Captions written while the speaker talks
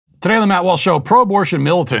Today on the Matt Walsh Show, pro-abortion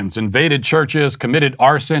militants invaded churches, committed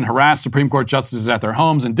arson, harassed Supreme Court justices at their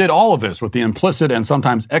homes, and did all of this with the implicit and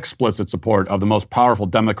sometimes explicit support of the most powerful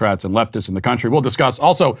Democrats and leftists in the country. We'll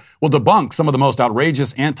debunk some of the most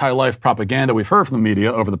outrageous anti-life propaganda we've heard from the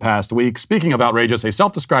media over the past week. Speaking of outrageous, a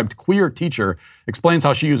self-described queer teacher explains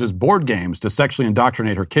how she uses board games to sexually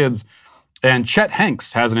indoctrinate her kids. And Chet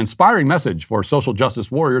Hanks has an inspiring message for social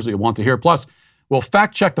justice warriors that you want to hear. Plus, we'll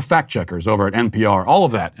fact-check the fact-checkers over at NPR. All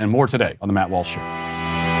of that and more today on The Matt Walsh Show.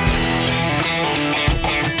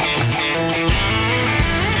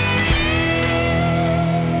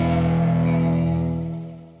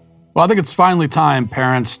 Well, I think it's finally time,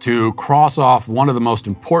 parents, to cross off one of the most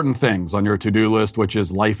important things on your to-do list, which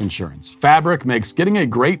is life insurance. Fabric makes getting a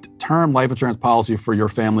great term life insurance policy for your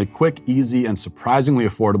family quick, easy, and surprisingly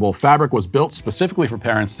affordable. Fabric was built specifically for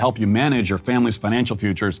parents to help you manage your family's financial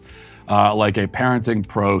futures like a parenting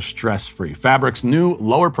pro, stress-free. Fabric's new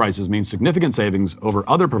lower prices mean significant savings over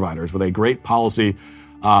other providers with a great policy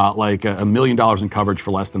like $1 million in coverage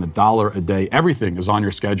for less than $1 a day. Everything is on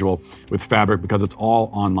your schedule with Fabric because it's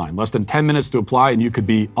all online. Less than 10 minutes to apply and you could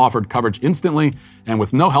be offered coverage instantly and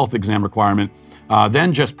with no health exam requirement.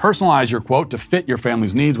 Then just personalize your quote to fit your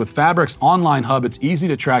family's needs. With Fabric's online hub, it's easy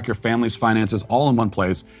to track your family's finances all in one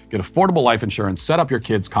place, get affordable life insurance, set up your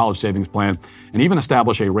kids' college savings plan, and even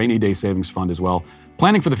establish a rainy day savings fund as well.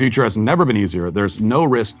 Planning for the future has never been easier. There's no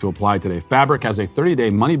risk to apply today. Fabric has a 30-day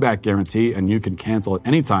money-back guarantee, and you can cancel at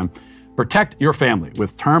any time. Protect your family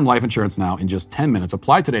with term life insurance now in just 10 minutes.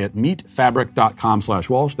 Apply today at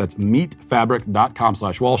meetfabric.com/Walsh. That's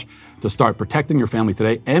meetfabric.com/Walsh to start protecting your family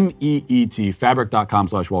today.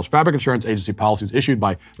 meetfabric.com/Walsh. Fabric Insurance Agency policies issued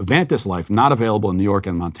by Vantis Life, not available in New York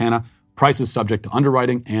and Montana. Prices subject to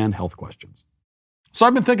underwriting and health questions. So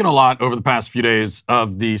I've been thinking a lot over the past few days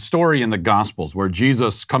of the story in the Gospels where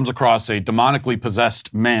Jesus comes across a demonically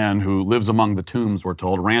possessed man who lives among the tombs, we're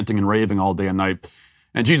told, ranting and raving all day and night.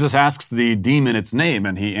 And Jesus asks the demon its name,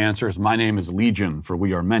 and he answers, "My name is Legion, for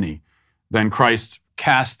we are many." Then Christ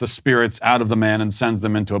casts the spirits out of the man and sends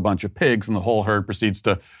them into a bunch of pigs, and the whole herd proceeds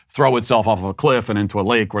to throw itself off of a cliff and into a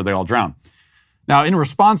lake where they all drown. Now, in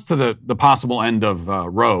response to the possible end of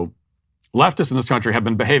Roe, leftists in this country have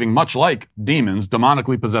been behaving much like demons,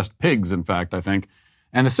 demonically possessed pigs, in fact, I think.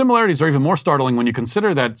 And the similarities are even more startling when you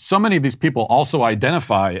consider that so many of these people also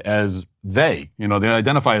identify as they. You know, they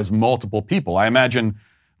identify as multiple people. I imagine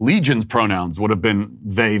Legion's pronouns would have been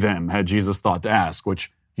they, them, had Jesus thought to ask,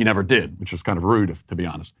 which he never did, which was kind of rude, to be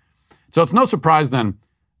honest. So it's no surprise then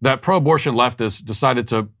that pro-abortion leftists decided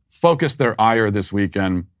to focus their ire this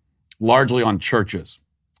weekend largely on churches.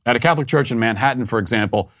 At a Catholic church in Manhattan, for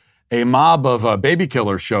example, a mob of baby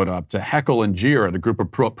killers showed up to heckle and jeer at a group of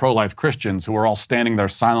pro-life Christians who were all standing there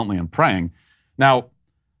silently and praying. Now,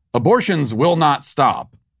 abortions will not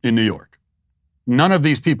stop in New York. None of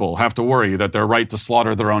these people have to worry that their right to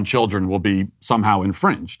slaughter their own children will be somehow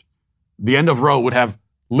infringed. The end of Roe would have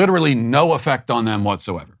literally no effect on them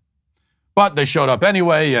whatsoever. But they showed up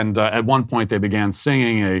anyway, and at one point they began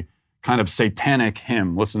singing a kind of satanic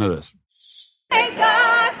hymn. Listen to this. Thank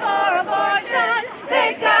God for abortion.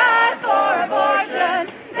 Thank God for abortion.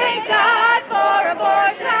 Thank God for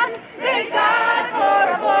abortion. Thank God for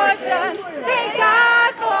abortion. Thank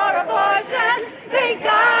God for abortion. Thank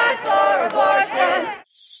God for abortion.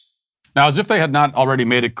 Now, as if they had not already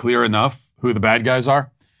made it clear enough who the bad guys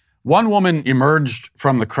are, one woman emerged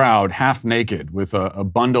from the crowd half naked with a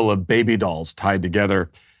bundle of baby dolls tied together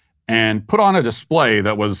and put on a display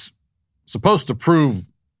that was supposed to prove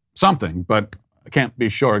something, but I can't be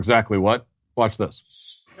sure exactly what. Watch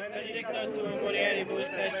this. Let the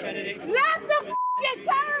get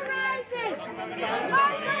terrorizing!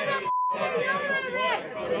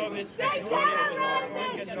 They terrorizing!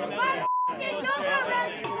 My f***ing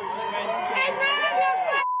terrorizing! It's none of your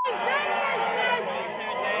f***ing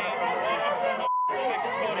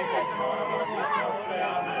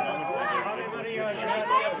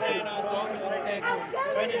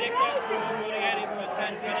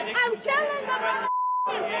I'm killing them!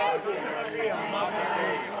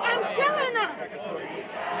 I'm killing them!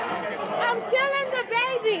 I'm killing the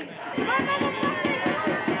baby!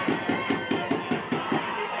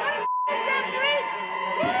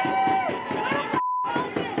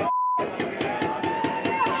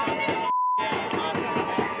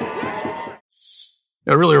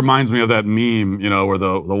 It really reminds me of that meme, you know, where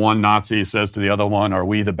the one Nazi says to the other one, "Are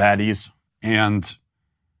we the baddies?" And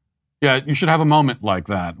yeah, you should have a moment like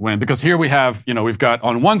that because here we have, you know, we've got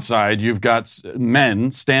on one side, you've got men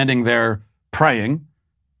standing there praying,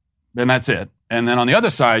 and that's it. And then on the other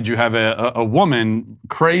side, you have a woman,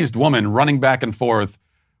 crazed woman, running back and forth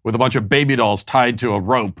with a bunch of baby dolls tied to a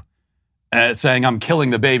rope saying, I'm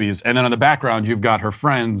killing the babies. And then in the background, you've got her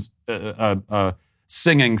friends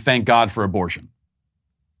singing, thank God for abortion.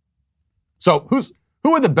 So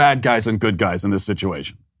who are the bad guys and good guys in this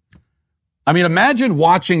situation? I mean, imagine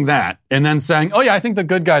watching that and then saying, oh, yeah, I think the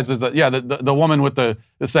good guys is the woman with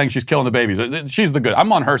is saying she's killing the babies. She's the good.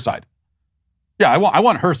 I'm on her side. Yeah, I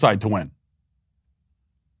want her side to win.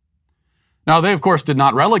 Now, they, of course, did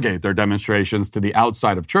not relegate their demonstrations to the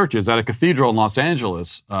outside of churches. At a cathedral in Los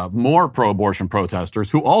Angeles, more pro-abortion protesters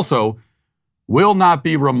who also will not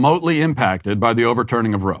be remotely impacted by the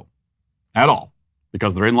overturning of Roe at all,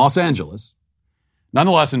 because they're in Los Angeles,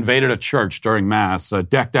 nonetheless invaded a church during Mass,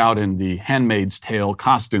 decked out in the Handmaid's Tale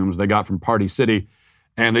costumes they got from Party City,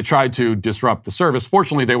 and they tried to disrupt the service.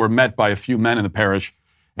 Fortunately, they were met by a few men in the parish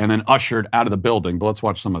and then ushered out of the building. But let's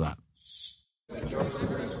watch some of that.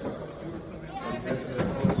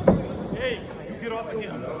 Hey, you get off of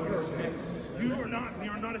him. You're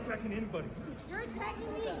not attacking anybody. You're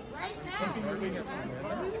attacking me right now.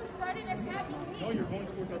 You started attacking me. No, you're going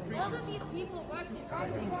towards our preacher. All of these people watching. You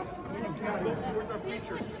can't go towards our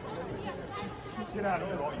preacher. Get out of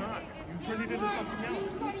it. It's not. You turned it into something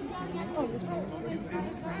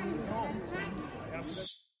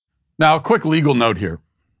else. Now, a quick legal note here.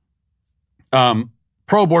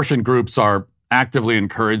 Pro-abortion groups are actively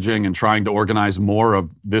encouraging and trying to organize more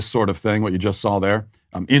of this sort of thing, what you just saw there,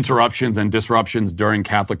 interruptions and disruptions during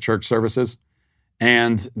Catholic church services.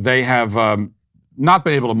 And they have not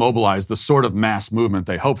been able to mobilize the sort of mass movement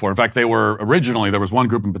they hoped for. In fact, there was one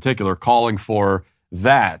group in particular calling for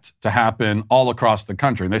that to happen all across the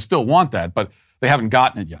country. And they still want that, but they haven't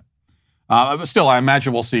gotten it yet. But still, I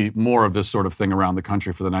imagine we'll see more of this sort of thing around the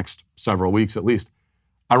country for the next several weeks at least.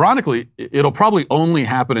 Ironically, it'll probably only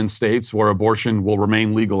happen in states where abortion will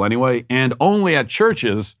remain legal anyway, and only at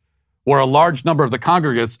churches where a large number of the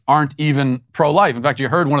congregates aren't even pro-life. In fact, you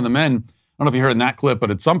heard one of the men, I don't know if you heard in that clip, but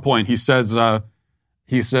at some point he says,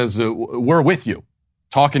 we're with you,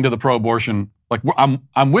 talking to the pro-abortion, like,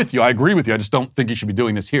 I'm with you, I agree with you, I just don't think you should be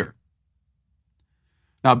doing this here.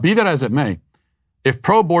 Now, be that as it may, if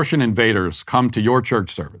pro-abortion invaders come to your church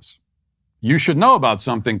service, you should know about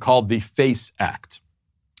something called the FACE Act.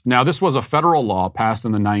 Now, this was a federal law passed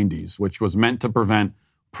in the 90s, which was meant to prevent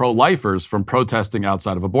pro-lifers from protesting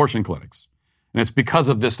outside of abortion clinics. And it's because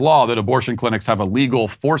of this law that abortion clinics have a legal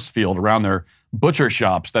force field around their butcher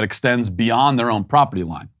shops that extends beyond their own property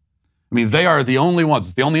line. I mean, they are the only ones,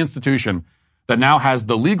 it's the only institution that now has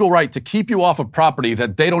the legal right to keep you off of property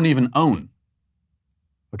that they don't even own.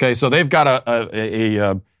 Okay, so they've got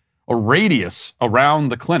a radius around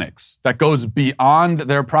the clinics that goes beyond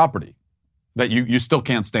their property that you still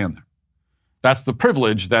can't stand there. That's the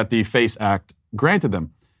privilege that the FACE Act granted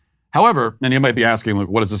them. However, and you might be asking, look,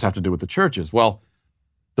 what does this have to do with the churches? Well,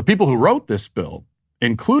 the people who wrote this bill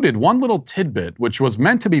included one little tidbit which was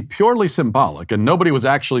meant to be purely symbolic, and nobody was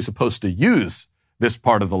actually supposed to use this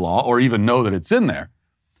part of the law or even know that it's in there.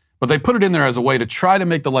 But they put it in there as a way to try to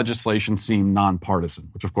make the legislation seem nonpartisan,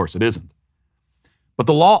 which of course it isn't. But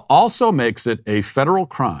the law also makes it a federal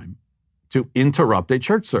crime to interrupt a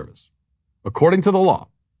church service. According to the law,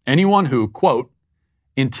 anyone who, quote,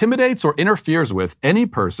 intimidates or interferes with any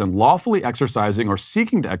person lawfully exercising or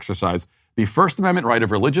seeking to exercise the First Amendment right of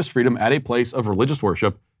religious freedom at a place of religious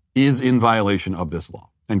worship is in violation of this law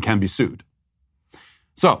and can be sued.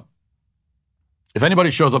 So, if anybody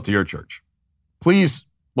shows up to your church, please,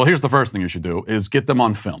 well, here's the first thing you should do is get them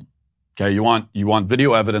on film. Okay, you want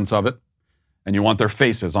video evidence of it, and you want their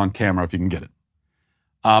faces on camera if you can get it.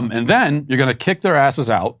 And then you're going to kick their asses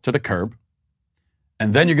out to the curb,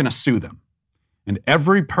 and then you're going to sue them. And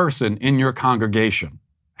every person in your congregation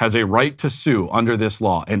has a right to sue under this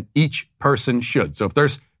law, and each person should. So if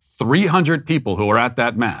there's 300 people who are at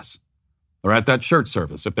that mass or at that church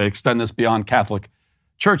service, if they extend this beyond Catholic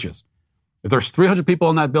churches, if there's 300 people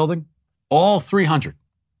in that building, all 300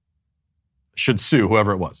 should sue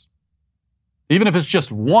whoever it was. Even if it's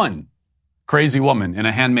just one crazy woman in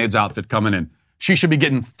a handmaid's outfit coming in, she should be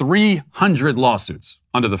getting 300 lawsuits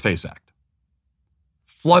under the FACE Act.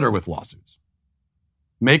 Flood her with lawsuits.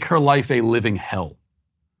 Make her life a living hell.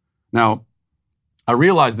 Now, I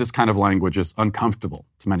realize this kind of language is uncomfortable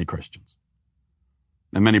to many Christians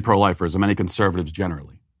and many pro-lifers and many conservatives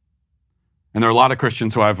generally. And there are a lot of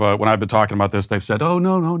Christians who when I've been talking about this, they've said, oh,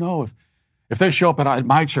 no. If they show up at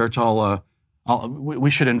my church,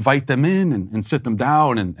 we should invite them in and sit them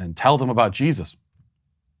down and tell them about Jesus.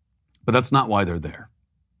 But that's not why they're there.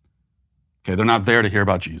 Okay, they're not there to hear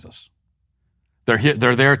about Jesus.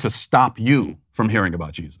 They're there to stop you from hearing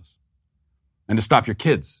about Jesus and to stop your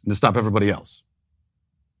kids and to stop everybody else.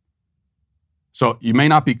 So you may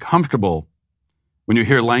not be comfortable when you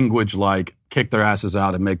hear language like kick their asses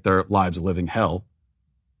out and make their lives a living hell,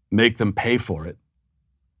 make them pay for it,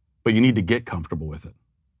 but you need to get comfortable with it.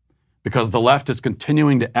 Because the left is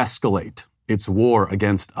continuing to escalate its war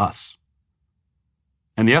against us.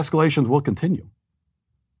 And the escalations will continue.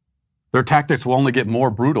 Their tactics will only get more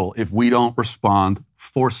brutal if we don't respond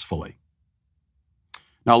forcefully.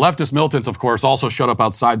 Now, leftist militants, of course, also showed up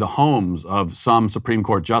outside the homes of some Supreme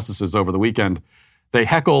Court justices over the weekend. They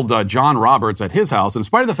heckled John Roberts at his house, in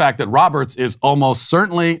spite of the fact that Roberts is almost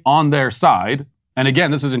certainly on their side. And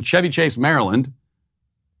again, this is in Chevy Chase, Maryland,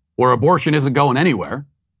 where abortion isn't going anywhere.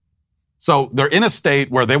 So they're in a state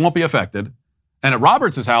where they won't be affected. And at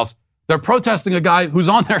Roberts' house, they're protesting a guy who's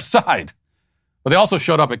on their side. But they also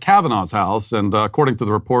showed up at Kavanaugh's house, and according to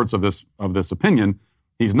the reports of this opinion,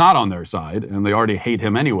 he's not on their side, and they already hate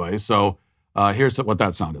him anyway. So here's what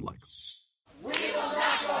that sounded like. We will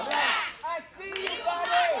not go back. I see you,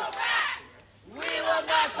 buddy. We will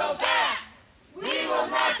not go back. We will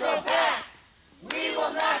not go back. We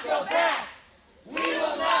will not go back. We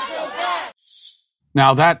will not go back.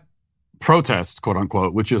 Now that protest, quote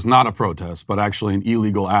unquote, which is not a protest, but actually an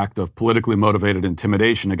illegal act of politically motivated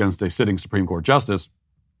intimidation against a sitting Supreme Court justice,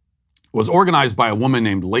 was organized by a woman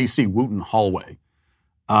named Lacey Wooten Hallway.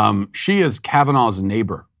 She is Kavanaugh's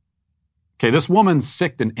neighbor. Okay, this woman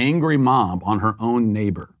sicked an angry mob on her own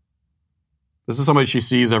neighbor. This is somebody she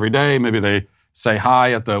sees every day. Maybe they say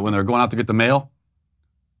hi when they're going out to get the mail.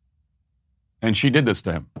 And she did this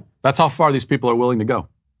to him. That's how far these people are willing to go.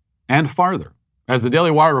 And farther. As the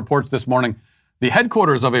Daily Wire reports this morning, the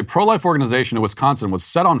headquarters of a pro-life organization in Wisconsin was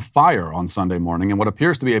set on fire on Sunday morning in what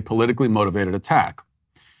appears to be a politically motivated attack.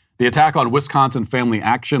 The attack on Wisconsin Family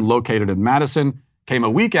Action, located in Madison, came a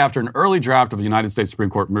week after an early draft of the United States Supreme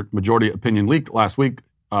Court majority opinion leaked last week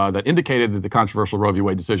that indicated that the controversial Roe v.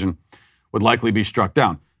 Wade decision would likely be struck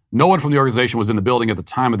down. No one from the organization was in the building at the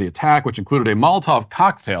time of the attack, which included a Molotov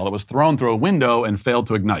cocktail that was thrown through a window and failed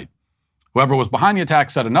to ignite. Whoever was behind the attack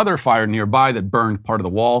set another fire nearby that burned part of the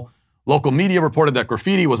wall. Local media reported that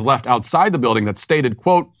graffiti was left outside the building that stated,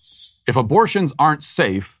 quote, "If abortions aren't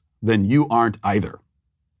safe, then you aren't either."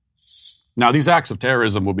 Now, these acts of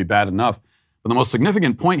terrorism will be bad enough, but the most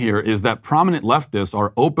significant point here is that prominent leftists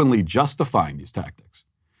are openly justifying these tactics.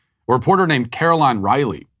 A reporter named Caroline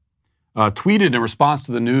Riley tweeted in response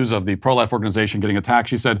to the news of the pro-life organization getting attacked.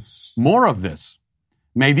 She said, "More of this.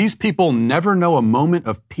 May these people never know a moment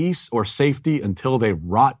of peace or safety until they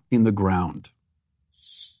rot in the ground."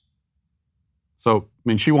 So,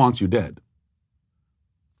 she wants you dead.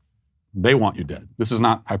 They want you dead. This is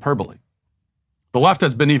not hyperbole. The left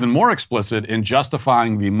has been even more explicit in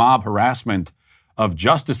justifying the mob harassment of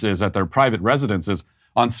justices at their private residences.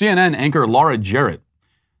 On CNN, anchor Laura Jarrett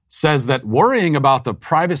says that worrying about the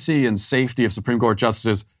privacy and safety of Supreme Court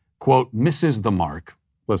justices, quote, misses the mark.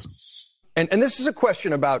 Listen. And this is a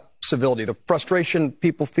question about civility. The frustration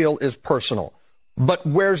people feel is personal. But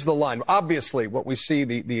where's the line? Obviously, what we see,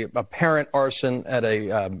 the apparent arson at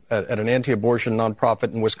an anti-abortion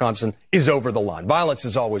nonprofit in Wisconsin is over the line. Violence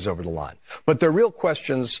is always over the line. But there are real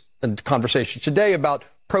questions and conversations today about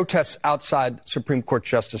protests outside Supreme Court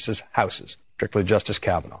justices' houses, particularly Justice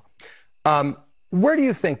Kavanaugh. Where do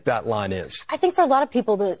you think that line is? I think for a lot of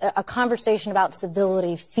people, a conversation about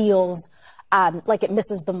civility feels like it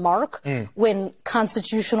misses the mark when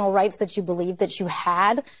constitutional rights that you believe that you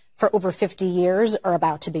had for over 50 years are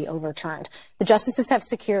about to be overturned. The justices have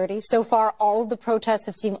security. So far, all of the protests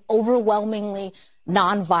have seemed overwhelmingly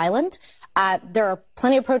nonviolent. There are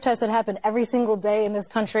plenty of protests that happen every single day in this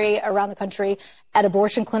country, around the country, at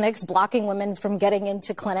abortion clinics, blocking women from getting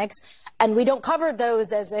into clinics. And we don't cover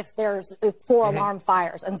those as if there's 4 alarm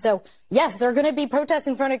fires. And so, yes, there are going to be protests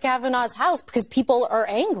in front of Kavanaugh's house because people are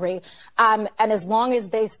angry. And as long as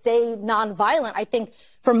they stay nonviolent, I think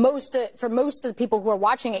for most of the people who are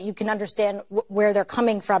watching it, you can understand where they're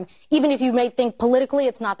coming from. Even if you may think politically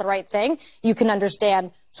it's not the right thing, you can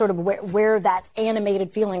understand sort of where that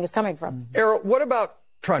animated feeling is coming from. Era, what about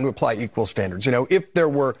trying to apply equal standards? If there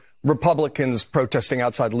were Republicans protesting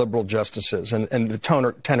outside liberal justices and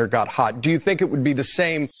the tenor got hot, do you think it would be the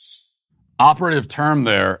same? Operative term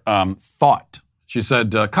there, thought. She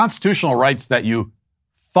said constitutional rights that you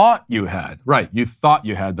thought you had. Right, you thought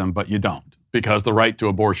you had them, but you don't, because the right to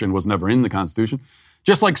abortion was never in the Constitution.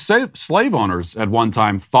 Just like slave owners at one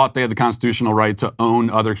time thought they had the constitutional right to own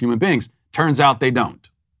other human beings. Turns out they don't.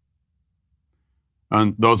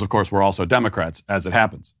 And those, of course, were also Democrats, as it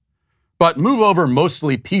happens. But move over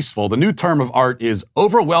mostly peaceful. The new term of art is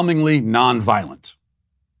overwhelmingly nonviolent.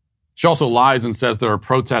 She also lies and says there are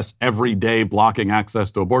protests every day blocking access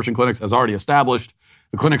to abortion clinics. As already established,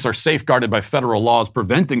 the clinics are safeguarded by federal laws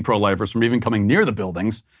preventing pro-lifers from even coming near the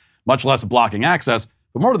buildings, much less blocking access.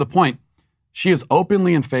 But more to the point, she is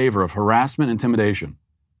openly in favor of harassment and intimidation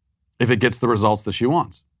if it gets the results that she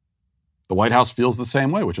wants. The White House feels the same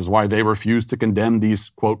way, which is why they refuse to condemn these,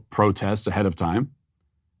 quote, protests ahead of time.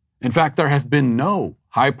 In fact, there have been no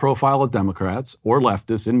high-profile Democrats or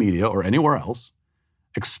leftists in media or anywhere else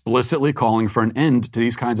explicitly calling for an end to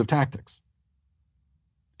these kinds of tactics.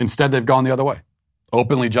 Instead, they've gone the other way,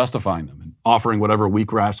 openly justifying them and offering whatever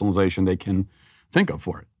weak rationalization they can think of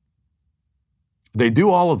for it. They do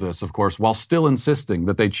all of this, of course, while still insisting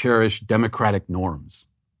that they cherish democratic norms.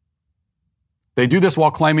 They do this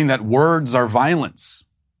while claiming that words are violence.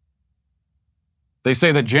 They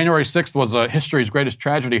say that January 6th was history's greatest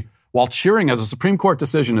tragedy while cheering as a Supreme Court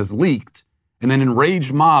decision is leaked and then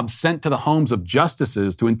enraged mobs sent to the homes of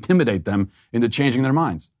justices to intimidate them into changing their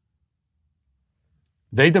minds.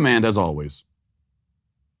 They demand, as always,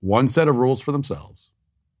 one set of rules for themselves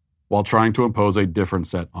while trying to impose a different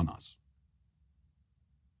set on us.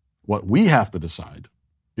 What we have to decide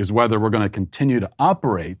is whether we're going to continue to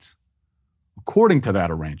operate according to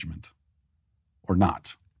that arrangement or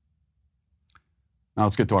not. Now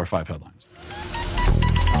let's get to our 5 headlines.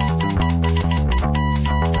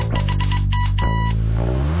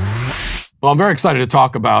 Well, I'm very excited to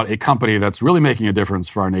talk about a company that's really making a difference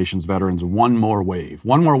for our nation's veterans, One More Wave.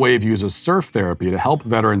 One More Wave uses surf therapy to help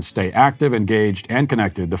veterans stay active, engaged, and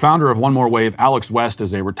connected. The founder of One More Wave, Alex West,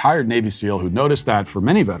 is a retired Navy SEAL who noticed that for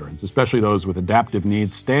many veterans, especially those with adaptive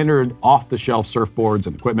needs, standard off-the-shelf surfboards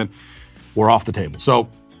and equipment were off the table. So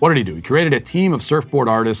what did he do? He created a team of surfboard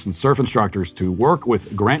artists and surf instructors to work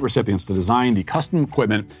with grant recipients to design the custom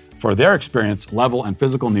equipment for their experience, level, and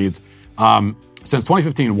physical needs. Since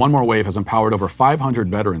 2015, One More Wave has empowered over 500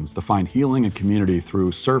 veterans to find healing and community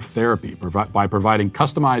through surf therapy by providing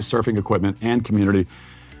customized surfing equipment and community.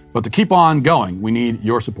 But to keep on going, we need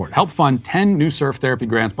your support. Help fund 10 new surf therapy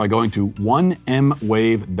grants by going to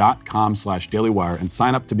 1mwave.com/dailywire and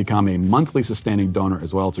sign up to become a monthly sustaining donor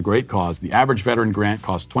as well. It's a great cause. The average veteran grant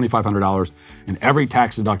costs $2,500 and every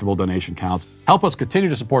tax-deductible donation counts. Help us continue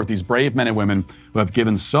to support these brave men and women who have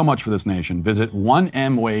given so much for this nation. Visit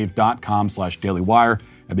 1mwave.com/dailywire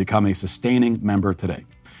and become a sustaining member today.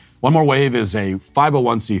 One More Wave is a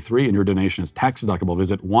 501c3 and your donation is tax deductible.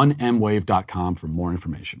 Visit 1mwave.com for more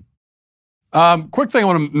information. Quick thing I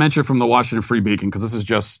want to mention from the Washington Free Beacon, because this is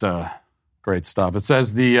just great stuff. It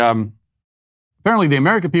says apparently the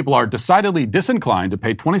American people are decidedly disinclined to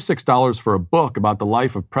pay $26 for a book about the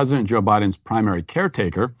life of President Joe Biden's primary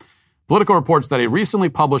caretaker. Politico reports that a recently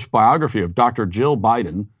published biography of Dr. Jill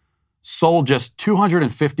Biden sold just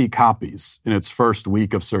 250 copies in its first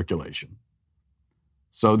week of circulation.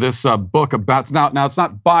 So this book about, now it's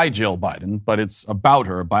not by Jill Biden, but it's about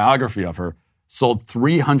her, a biography of her, sold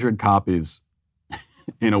 300 copies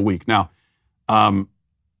in a week. Now, to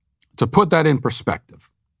put that in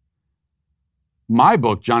perspective, my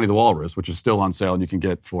book, Johnny the Walrus, which is still on sale and you can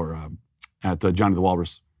get for at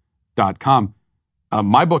johnnythewalrus.com,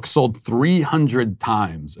 my book sold 300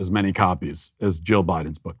 times as many copies as Jill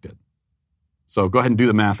Biden's book did. So go ahead and do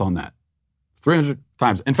the math on that. 300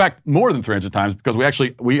 times. In fact, more than 300 times, because we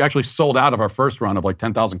actually sold out of our first run of like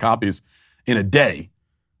 10,000 copies in a day,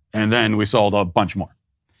 and then we sold a bunch more.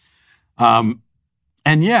 And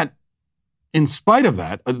yet, in spite of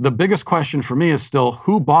that, the biggest question for me is still,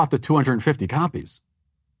 who bought the 250 copies?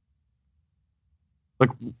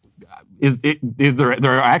 Like,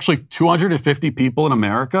 there are actually 250 people in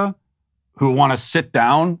America who want to sit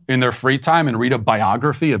down in their free time and read a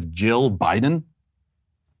biography of Jill Biden?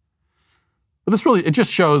 But it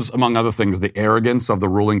just shows, among other things, the arrogance of the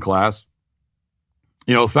ruling class.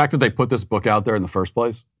 You know, the fact that they put this book out there in the first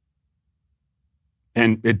place.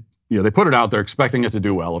 And they put it out there expecting it to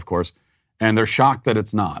do well, of course, and they're shocked that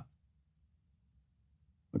it's not.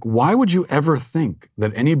 Like, why would you ever think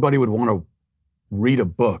that anybody would want to read a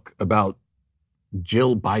book about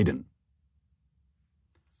Jill Biden?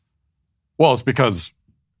 Well, it's because,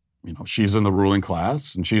 she's in the ruling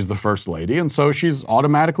class and she's the first lady, and so she's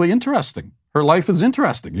automatically interesting. Her life is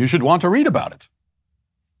interesting. You should want to read about it.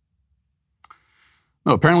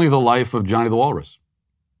 No, apparently the life of Johnny the Walrus,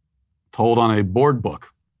 told on a board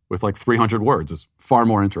book with like 300 words, is far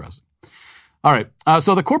more interesting. All right,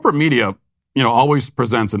 so the corporate media, always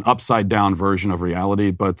presents an upside-down version of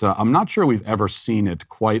reality, but I'm not sure we've ever seen it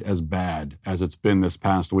quite as bad as it's been this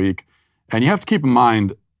past week. And you have to keep in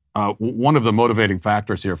mind, one of the motivating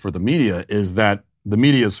factors here for the media is that the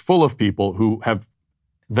media is full of people who have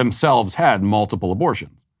themselves had multiple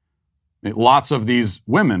abortions. Lots of these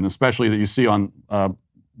women, especially that you see on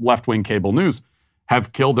left-wing cable news,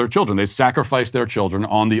 have killed their children. They've sacrificed their children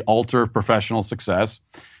on the altar of professional success.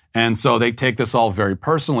 And so they take this all very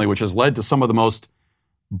personally, which has led to some of the most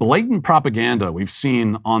blatant propaganda we've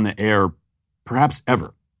seen on the air perhaps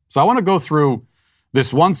ever. So I want to go through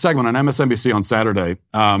this one segment on MSNBC on Saturday,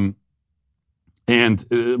 and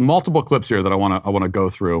multiple clips here that I want to go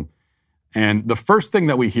through. And the first thing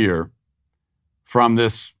that we hear from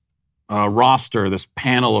this roster, this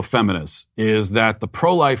panel of feminists, is that the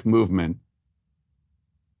pro-life movement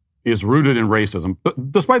is rooted in racism.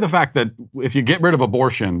 But despite the fact that if you get rid of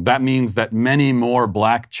abortion, that means that many more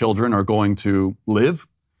black children are going to live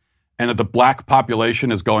and that the black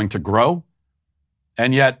population is going to grow.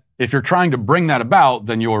 And yet, if you're trying to bring that about,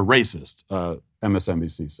 then you're racist,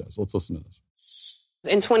 MSNBC says. Let's listen to this.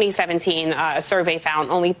 In 2017, a survey found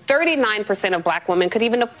only 39% of black women could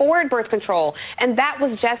even afford birth control, and that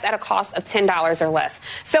was just at a cost of $10 or less.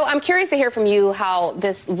 So I'm curious to hear from you how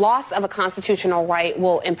this loss of a constitutional right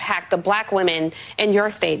will impact the black women in your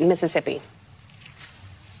state, Mississippi.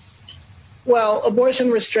 Well, abortion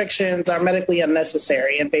restrictions are medically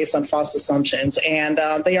unnecessary and based on false assumptions, and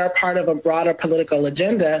they are part of a broader political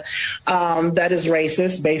agenda that is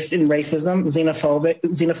racist, based in racism,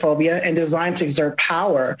 xenophobia, and designed to exert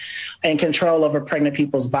power and control over pregnant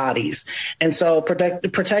people's bodies. And so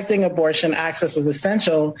protecting abortion access is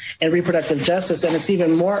essential in reproductive justice, and it's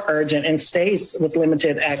even more urgent in states with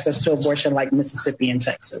limited access to abortion like Mississippi and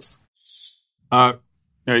Texas. You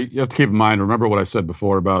have to keep in mind, remember what I said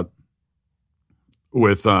before about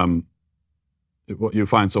with what you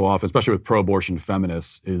find so often, especially with pro-abortion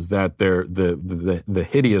feminists, is that they're the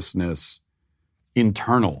hideousness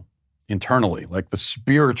internally, like the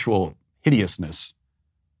spiritual hideousness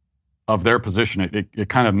of their position, it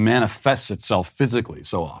kind of manifests itself physically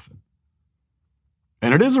so often.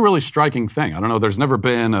 And it is a really striking thing. I don't know, there's never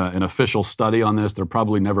been an official study on this. There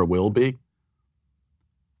probably never will be.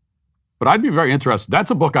 But I'd be very interested.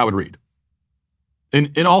 That's a book I would read.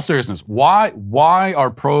 In all seriousness, why are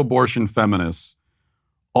pro-abortion feminists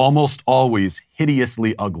almost always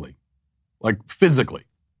hideously ugly? Like physically.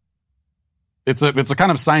 It's a kind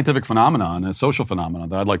of scientific phenomenon, a social phenomenon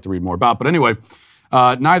that I'd like to read more about. But anyway,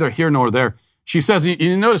 neither here nor there. She says,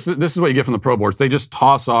 you notice that this is what you get from the pro-aborts. They just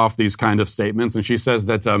toss off these kind of statements. And she says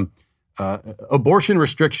that abortion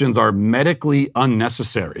restrictions are medically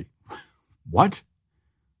unnecessary. What?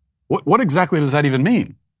 What exactly does that even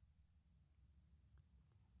mean?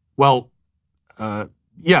 Well,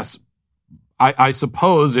 yes, I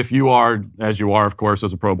suppose if you are, as you are, of course,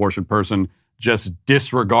 as a pro-abortion person, just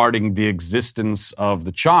disregarding the existence of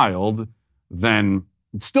the child, then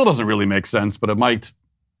it still doesn't really make sense, but it might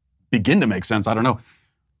begin to make sense. I don't know.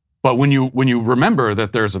 But when you remember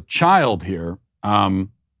that there's a child here,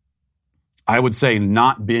 I would say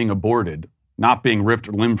not being aborted, not being ripped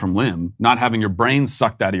limb from limb, not having your brains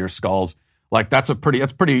sucked out of your skulls, like that's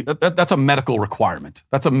a medical requirement.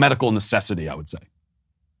 That's a medical necessity, I would say.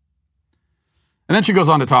 And then she goes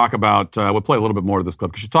on to talk about, we'll play a little bit more of this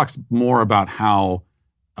clip, because she talks more about how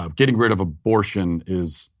getting rid of abortion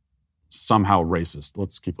is somehow racist.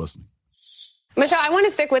 Let's keep listening. Michelle, I want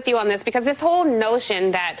to stick with you on this because this whole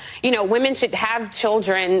notion that, women should have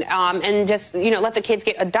children and just, let the kids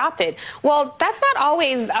get adopted. Well, that's not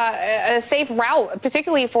always a safe route,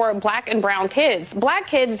 particularly for black and brown kids. Black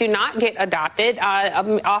kids do not get adopted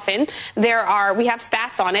often. We have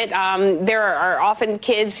stats on it. There are often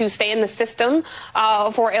kids who stay in the system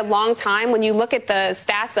for a long time. When you look at the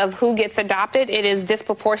stats of who gets adopted, it is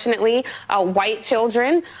disproportionately white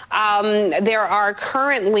children. There are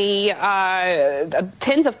currently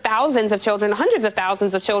tens of thousands of children, hundreds of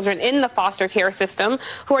thousands of children in the foster care system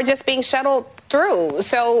who are just being shuttled through.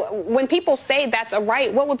 So when people say that's a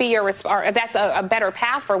right, what would be your response? Or that's a better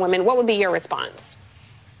path for women, what would be your response?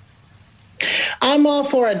 I'm all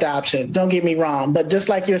for adoption, don't get me wrong, but just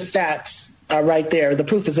like your stats are right there, the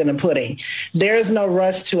proof is in the pudding. There is no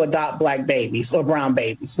rush to adopt black babies or brown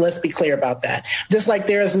babies. Let's be clear about that. Just like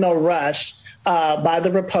there is no rush by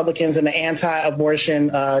the Republicans and the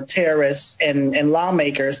anti-abortion terrorists and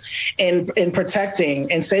lawmakers in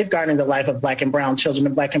protecting and safeguarding the life of black and brown children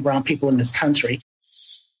and black and brown people in this country.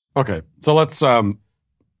 Okay, so let's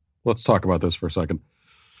talk about this for a second.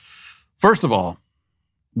 First of all,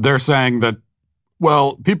 they're saying that,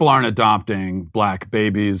 well, people aren't adopting black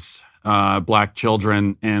babies, black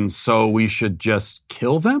children, and so we should just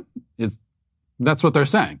kill them? That's what they're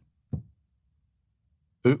saying.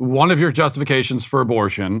 One of your justifications for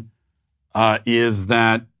abortion is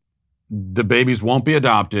that the babies won't be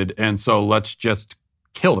adopted, and so let's just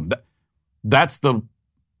kill them. That's the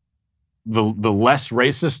less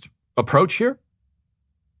racist approach here?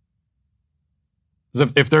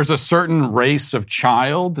 If there's a certain race of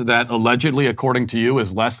child that allegedly, according to you,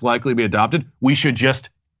 is less likely to be adopted, we should just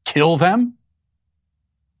kill them?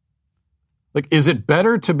 Like, is it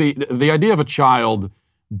better to be, the idea of a child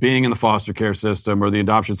being in the foster care system or the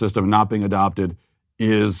adoption system and not being adopted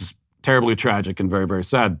is terribly tragic and very, very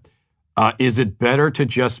sad. Is it better to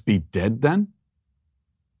just be dead then?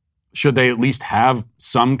 Should they at least have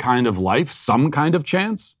some kind of life, some kind of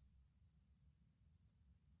chance?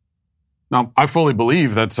 Now, I fully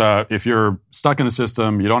believe that if you're stuck in the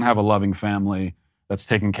system, you don't have a loving family that's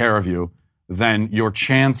taking care of you, then your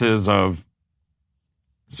chances of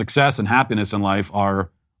success and happiness in life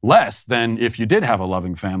are less than if you did have a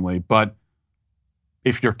loving family. But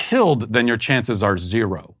if you're killed, then your chances are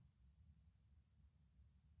zero.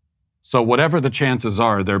 So whatever the chances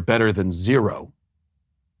are, they're better than zero.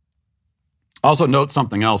 Also note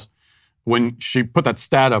something else. When she put that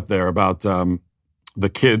stat up there about the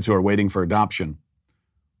kids who are waiting for adoption,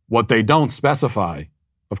 what they don't specify,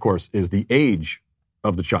 of course, is the age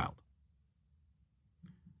of the child.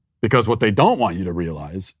 Because what they don't want you to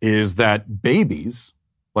realize is that babies,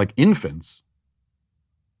 like infants,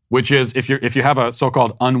 which is if you have a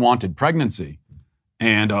so-called unwanted pregnancy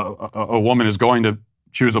and a woman is going to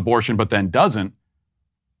choose abortion but then doesn't,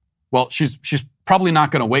 well, she's probably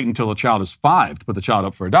not going to wait until the child is 5 to put the child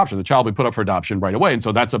up for adoption. The child will be put up for adoption right away, and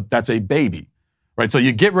so that's a baby, right? So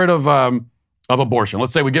you get rid of abortion.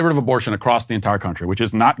 Let's say we get rid of abortion across the entire country, which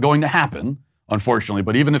is not going to happen, unfortunately.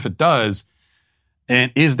 But even if it does,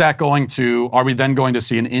 and are we then going to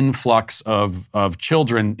see an influx of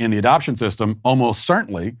children in the adoption system? Almost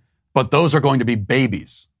certainly, but those are going to be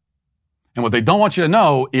babies. And what they don't want you to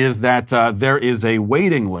know is that there is a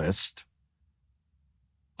waiting list.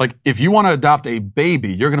 Like, if you want to adopt a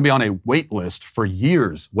baby, you're going to be on a wait list for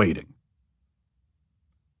years waiting.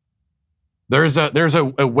 There's a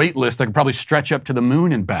wait list that can probably stretch up to the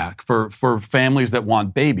moon and back for families that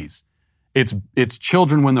want babies. It's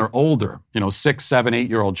children when they're older, 6, 7,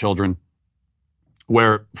 8-year-old children,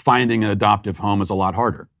 where finding an adoptive home is a lot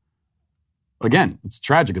harder. Again, it's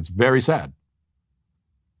tragic. It's very sad.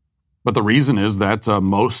 But the reason is that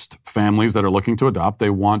most families that are looking to adopt, they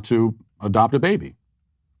want to adopt a baby.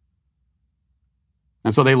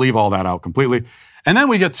 And so they leave all that out completely. And then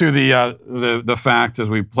we get to the fact, as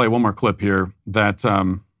we play one more clip here, that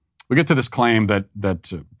we get to this claim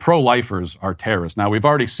that pro-lifers are terrorists. Now, we've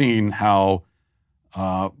already seen how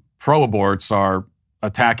pro-aborts are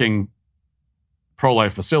attacking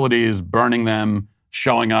pro-life facilities, burning them,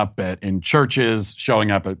 showing up in churches, showing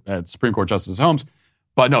up at Supreme Court justices' homes.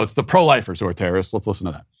 But no, it's the pro-lifers who are terrorists. Let's listen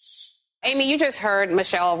to that. Amy, you just heard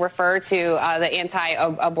Michelle refer to the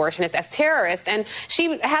anti-abortionists as terrorists, and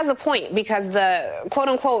she has a point because the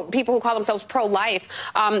quote-unquote people who call themselves pro-life,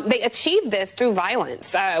 they achieved this through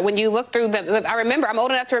violence. When you look through I'm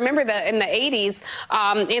old enough to remember that in the 80s,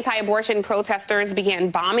 anti-abortion protesters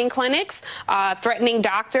began bombing clinics, threatening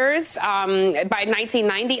doctors. By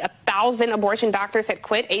 1990, 1,000 abortion doctors had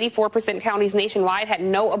quit. 84% of counties nationwide had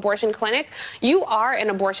no abortion clinic. You are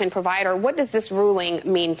an abortion provider. What does this ruling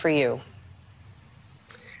mean for you?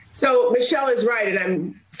 So Michelle is right, and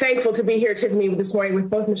I'm thankful to be here, Tiffany, this morning with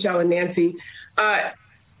both Michelle and Nancy.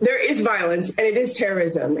 There is violence, and it is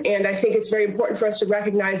terrorism. And I think it's very important for us to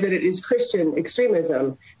recognize that it is Christian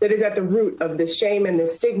extremism that is at the root of this shame and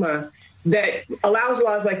this stigma that allows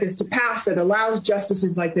laws like this to pass, that allows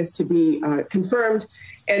justices like this to be confirmed.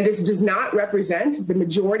 And this does not represent the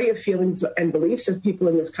majority of feelings and beliefs of people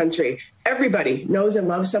in this country. Everybody knows and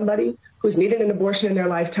loves somebody who's needed an abortion in their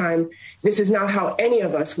lifetime. This is not how any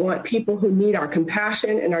of us want people who need our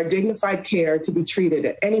compassion and our dignified care to be treated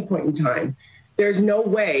at any point in time. There's no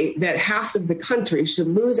way that half of the country should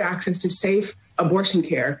lose access to safe abortion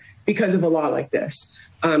care because of a law like this.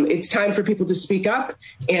 It's time for people to speak up,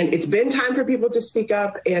 and it's been time for people to speak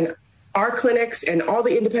up. And our clinics and all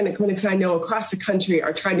the independent clinics I know across the country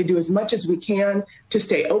are trying to do as much as we can to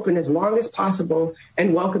stay open as long as possible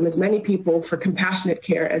and welcome as many people for compassionate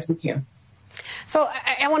care as we can. So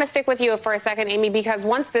I want to stick with you for a second, Amy, because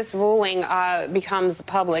once this ruling becomes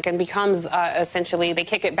public and becomes essentially they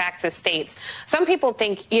kick it back to states, some people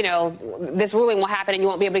think, this ruling will happen and you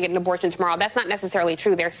won't be able to get an abortion tomorrow. That's not necessarily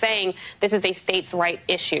true. They're saying this is a states' right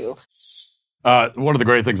issue. One of the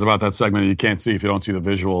great things about that segment, you can't see if you don't see the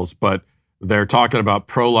visuals, but they're talking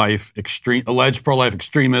about alleged pro-life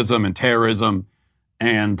extremism and terrorism.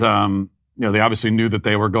 And, they obviously knew that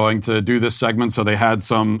they were going to do this segment, so they had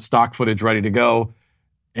some stock footage ready to go.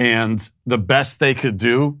 And the best they could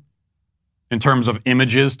do in terms of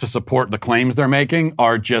images to support the claims they're making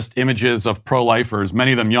are just images of pro-lifers,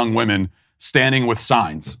 many of them young women, standing with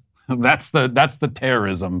signs That's the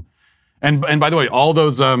terrorism. And by the way, all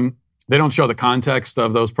those they don't show the context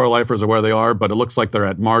of those pro-lifers or where they are, but it looks like they're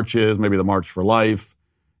at marches, maybe the March for Life,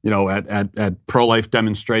 at pro-life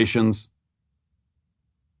demonstrations.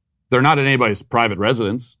 They're not at anybody's private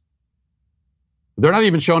residence. They're not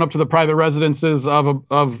even showing up to the private residences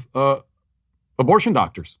of abortion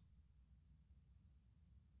doctors.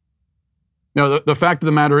 The fact of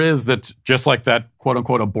the matter is that just like that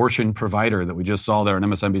quote-unquote abortion provider that we just saw there on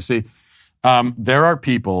MSNBC, there are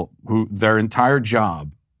people who their entire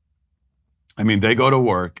job, they go to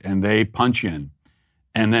work and they punch in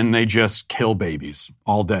and then they just kill babies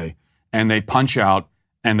all day and they punch out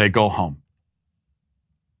and they go home.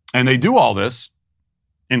 And they do all this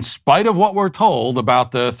in spite of what we're told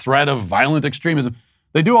about the threat of violent extremism.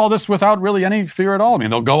 They do all this without really any fear at all.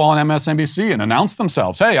 They'll go on MSNBC and announce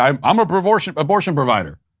themselves, hey, I'm an abortion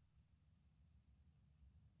provider.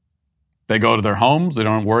 They go to their homes. They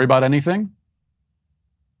don't worry about anything.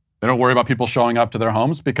 They don't worry about people showing up to their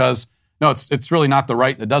homes because, no, it's really not the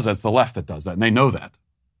right that does that. It's the left that does that, and they know that.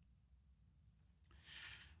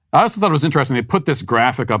 I also thought it was interesting. They put this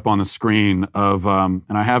graphic up on the screen of, and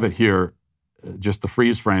I have it here, just the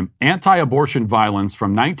freeze frame, anti-abortion violence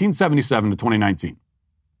from 1977 to 2019.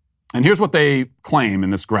 And here's what they claim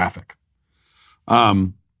in this graphic.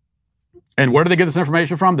 And where do they get this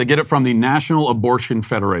information from? They get it from the National Abortion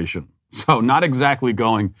Federation. So not exactly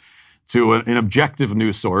going to an objective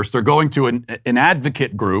news source. They're going to an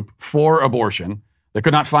advocate group for abortion. They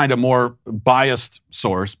could not find a more biased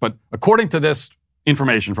source. But according to this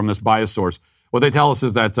information from this biased source, what they tell us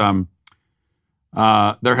is that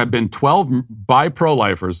there have been 12, by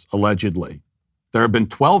pro-lifers, allegedly, there have been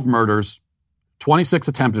 12 murders, 26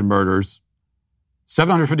 attempted murders,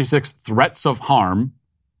 756 threats of harm,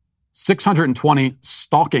 620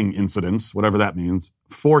 stalking incidents, whatever that means,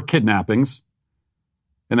 4 kidnappings,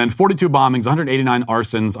 and then 42 bombings, 189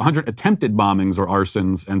 arsons, 100 attempted bombings or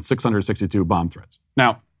arsons, and 662 bomb threats.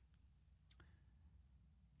 Now,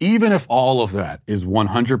 even if all of that is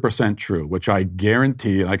 100% true, which I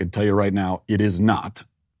guarantee, and I can tell you right now, it is not,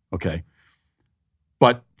 okay?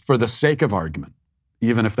 But for the sake of argument,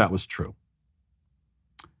 even if that was true,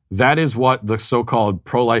 that is what the so-called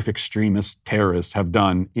pro-life extremist terrorists have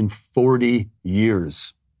done in 40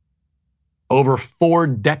 years. Over 4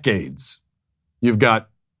 decades, you've got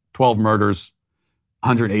 12 murders,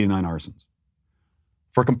 189 arsons.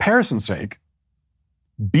 For comparison's sake,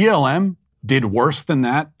 BLM did worse than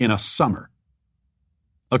that in a summer.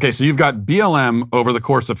 Okay, so you've got BLM over the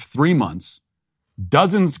course of 3 months,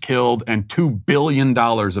 dozens killed and $2 billion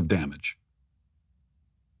of damage,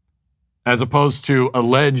 as opposed to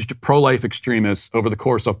alleged pro-life extremists over the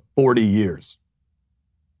course of 40 years.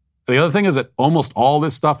 The other thing is that almost all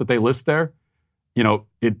this stuff that they list there,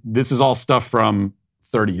 this is all stuff from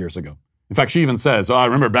 30 years ago. In fact, she even says, I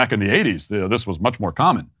remember back in the 80s, this was much more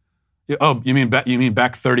common. Oh, you mean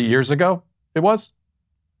back 30 years ago it was?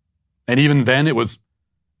 And even then it was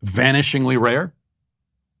vanishingly rare?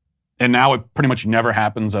 And now it pretty much never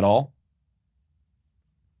happens at all?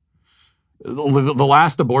 The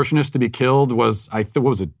last abortionist to be killed was, what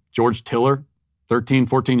was it, George Tiller, 13,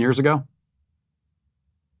 14 years ago?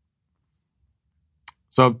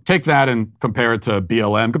 So take that and compare it to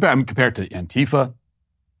BLM, compare it to Antifa.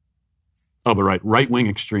 Oh, but right-wing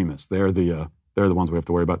extremists, they're the ones we have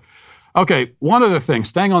to worry about. Okay, one other thing,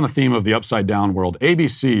 staying on the theme of the upside-down world,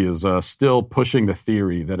 ABC is still pushing the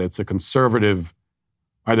theory that it's a conservative,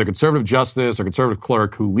 either conservative justice or conservative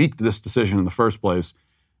clerk who leaked this decision in the first place.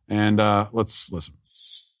 And let's listen.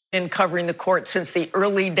 In covering the court since the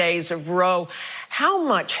early days of Roe, how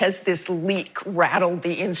much has this leak rattled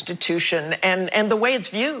the institution and the way it's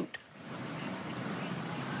viewed?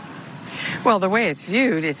 Well, the way it's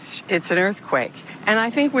viewed, it's an earthquake. And I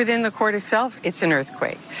think within the court itself, it's an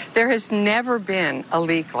earthquake. There has never been a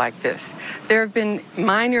leak like this. There have been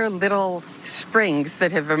minor little springs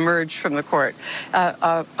that have emerged from the court.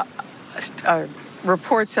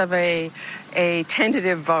 Reports of a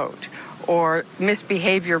tentative vote or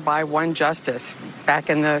misbehavior by one justice back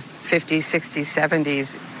in the 50s, 60s,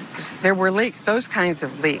 70s. There were leaks, those kinds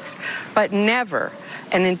of leaks, but never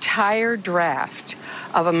an entire draft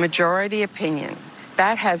of a majority opinion.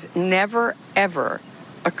 That has never, ever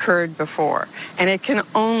occurred before. And it can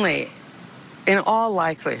only, in all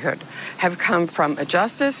likelihood, have come from a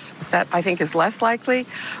justice. That I think is less likely.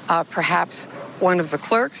 Perhaps one of the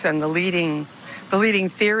clerks, and the leading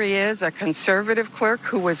theory is a conservative clerk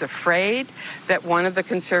who was afraid that one of the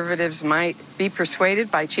conservatives might be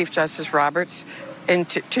persuaded by Chief Justice Roberts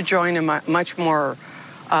to join a much more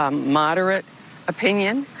moderate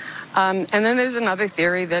opinion. And then there's another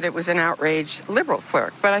theory that it was an outraged liberal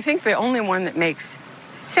clerk. But I think the only one that makes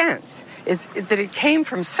sense is that it came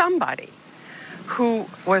from somebody who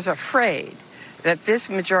was afraid that this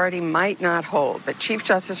majority might not hold, that Chief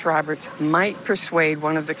Justice Roberts might persuade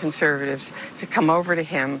one of the conservatives to come over to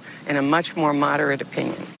him in a much more moderate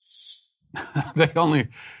opinion.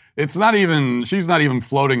 She's not even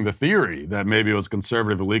floating the theory that maybe it was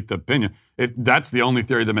conservative who leaked the opinion. That's the only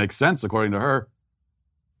theory that makes sense, according to her.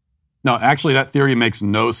 No, actually, that theory makes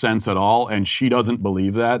no sense at all, and she doesn't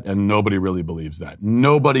believe that, and nobody really believes that.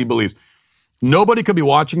 Nobody could be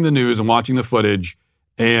watching the news and watching the footage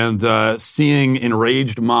and seeing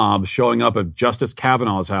enraged mobs showing up at Justice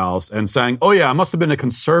Kavanaugh's house and saying, oh yeah, it must have been a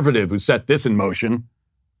conservative who set this in motion.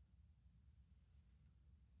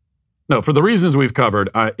 No, for the reasons we've covered,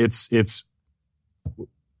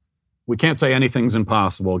 we can't say anything's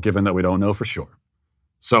impossible given that we don't know for sure.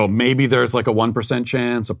 So maybe there's like a 1%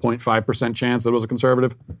 chance, a 0.5% chance that it was a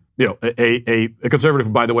conservative. You know, a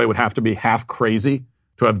conservative, by the way, would have to be half crazy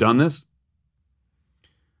to have done this.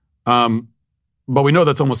 But we know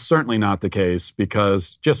that's almost certainly not the case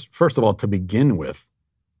because just, first of all, to begin with,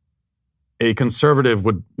 a conservative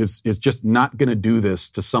is just not going to do this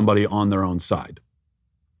to somebody on their own side.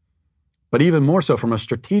 But even more so from a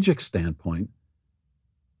strategic standpoint,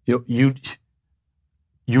 you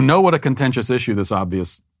know what a contentious issue this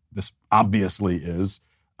obviously is.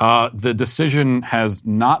 The decision has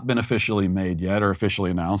not been officially made yet or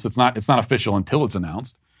officially announced. It's not official until it's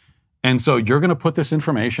announced. And so you're going to put this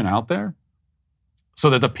information out there so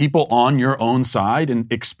that the people on your own side and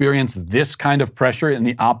experience this kind of pressure in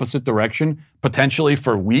the opposite direction, potentially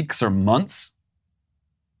for weeks or months.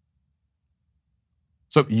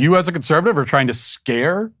 So you as a conservative are trying to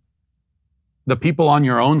scare the people on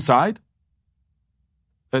your own side?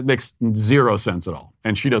 It makes zero sense at all.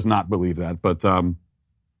 And she does not believe that, but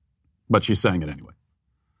she's saying it anyway.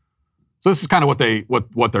 So this is kind of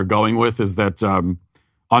what they're going with is that on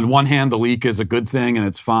one hand, the leak is a good thing and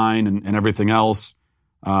it's fine and everything else.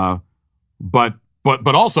 But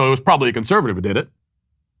also it was probably a conservative who did it.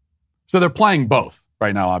 So they're playing both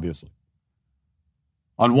right now, obviously.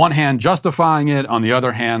 On one hand, justifying it. On the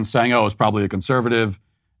other hand, saying, oh, it's probably a conservative.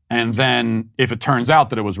 And then if it turns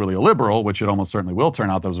out that it was really a liberal, which it almost certainly will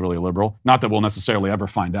turn out that it was really a liberal, not that we'll necessarily ever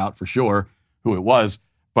find out for sure who it was,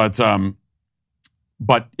 but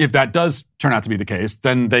if that does turn out to be the case,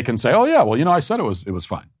 then they can say, oh yeah, well, I said it was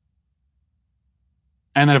fine.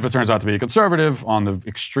 And then if it turns out to be a conservative on the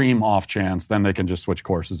extreme off chance, then they can just switch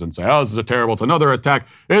courses and say, oh, this is it's another attack.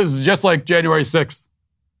 This is just like January 6th.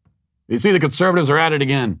 You see, the conservatives are at it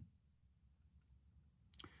again.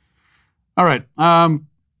 All right. A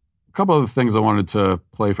couple of things I wanted to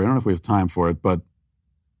play for you. I don't know if we have time for it, but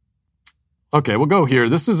okay, we'll go here.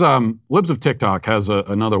 This is Libs of TikTok has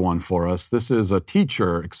another one for us. This is a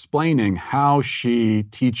teacher explaining how she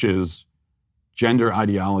teaches gender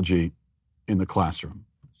ideology in the classroom.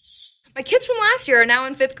 My kids from last year are now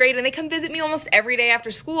in 5th grade and they come visit me almost every day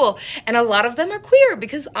after school. And a lot of them are queer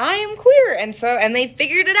because I am queer. And they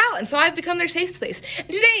figured it out. And so I've become their safe space. And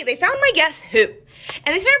today they found my Guess Who.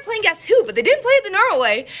 And they started playing Guess Who, but they didn't play it the normal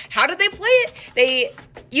way. How did they play it? They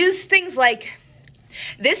used things like,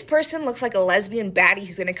 this person looks like a lesbian baddie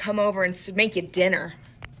who's going to come over and make you dinner.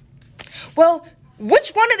 Well, which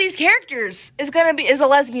one of these characters is a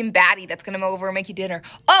lesbian baddie that's going to come over and make you dinner?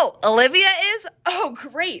 Oh, Olivia is? Oh,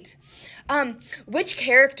 great. Which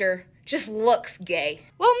character just looks gay?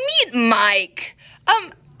 Well, meet Mike.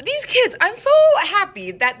 These kids, I'm so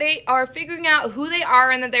happy that they are figuring out who they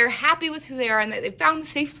are and that they're happy with who they are and that they found a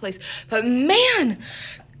safe place. But man,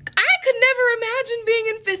 I could never imagine being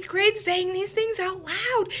in 5th grade saying these things out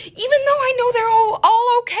loud, even though I know they're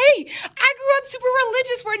all okay. I grew up super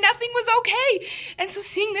religious where nothing was okay. And so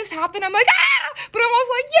seeing this happen, I'm like, but I'm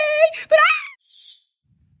also like, yay, but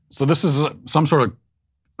So this is some sort of,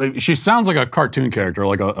 she sounds like a cartoon character,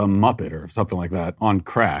 like a Muppet or something like that on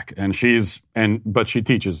crack. But she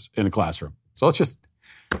teaches in a classroom. So let's just,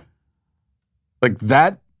 like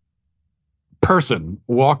that person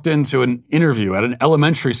walked into an interview at an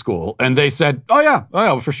elementary school and they said, oh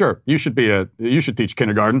yeah, for sure. You should teach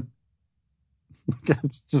kindergarten.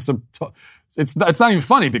 It's not even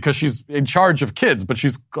funny because she's in charge of kids, but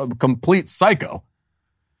she's a complete psycho.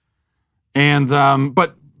 And,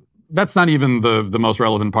 but that's not even the most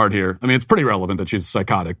relevant part here. I mean, it's pretty relevant that she's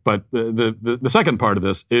psychotic, but the second part of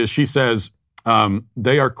this is she says,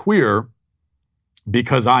 they are queer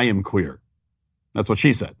because I am queer. That's what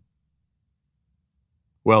she said.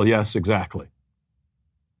 Well, yes, exactly.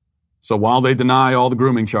 So while they deny all the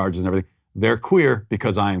grooming charges and everything, they're queer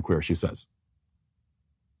because I am queer, she says.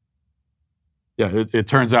 Yeah, it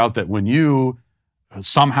turns out that when you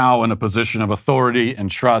somehow in a position of authority and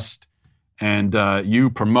trust and you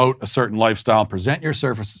promote a certain lifestyle, present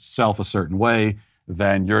yourself a certain way,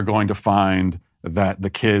 then you're going to find that the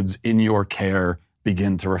kids in your care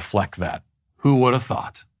begin to reflect that. Who would have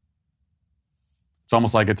thought? It's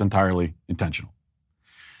almost like it's entirely intentional.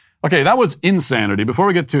 Okay, that was insanity. Before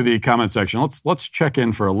we get to the comment section, let's check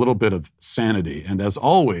in for a little bit of sanity. And as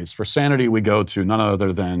always, for sanity, we go to none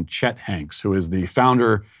other than Chet Hanks, who is the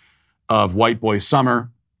founder of White Boy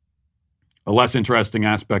Summer. A less interesting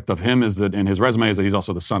aspect of him is that in his resume is that he's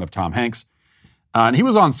also the son of Tom Hanks. And he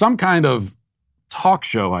was on some kind of talk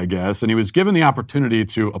show, I guess, and he was given the opportunity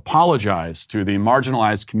to apologize to the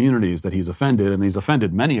marginalized communities that he's offended, and he's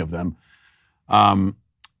offended many of them.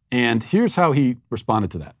 And here's how he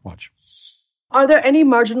responded to that. Watch. Are there any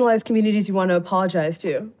marginalized communities you want to apologize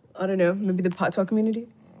to? I don't know, maybe the Patois community?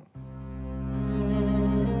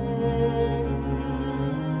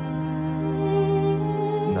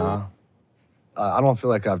 Nah. I don't feel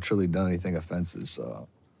like I've truly done anything offensive, so...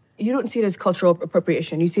 You don't see it as cultural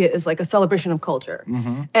appropriation. You see it as like a celebration of culture.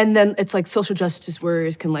 Mm-hmm. And then it's like social justice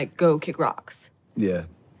warriors can like go kick rocks. Yeah.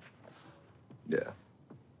 Yeah.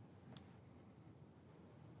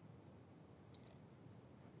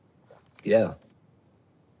 Yeah.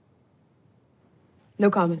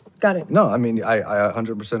 No comment. Got it. No, I mean, I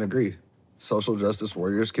 100% agree. Social justice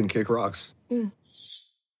warriors can kick rocks. Yeah.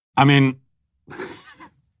 I mean,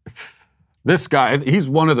 this guy, he's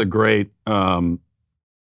one of the great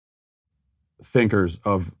thinkers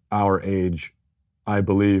of our age, I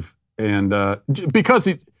believe. And because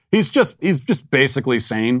he's just basically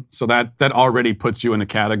sane. So that already puts you in a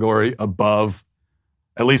category above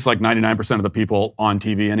at least like 99% of the people on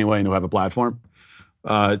TV anyway and who have a platform.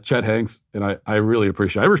 Chet Hanks, and I really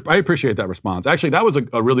appreciate I appreciate that response. Actually, that was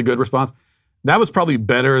a really good response. That was probably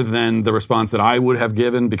better than the response that I would have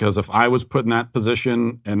given, because if I was put in that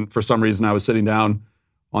position and for some reason I was sitting down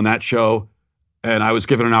on that show and I was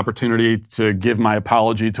given an opportunity to give my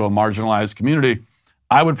apology to a marginalized community,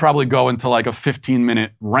 I would probably go into like a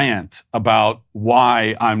 15-minute rant about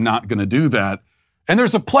why I'm not going to do that. And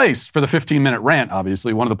there's a place for the 15-minute rant,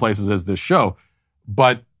 obviously. One of the places is this show.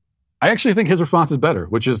 But I actually think his response is better,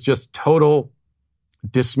 which is just total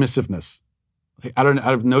dismissiveness. I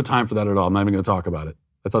have no time for that at all. I'm not even going to talk about it.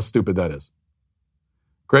 That's how stupid that is.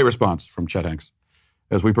 Great response from Chet Hanks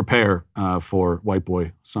as we prepare for White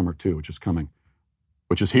Boy Summer 2, which is coming,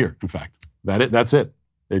 which is here, in fact. That's it.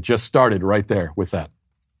 It just started right there with that.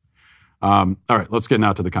 All right, let's get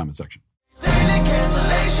now to the comment section. Daily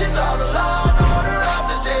cancellations are the law and order of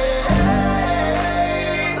the day.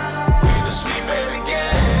 We the sweet baby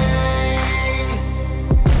gang.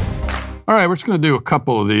 All right, we're just going to do a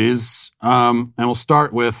couple of these, and we'll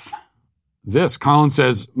start with this. Colin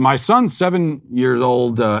says, my son's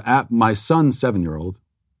 7-year-old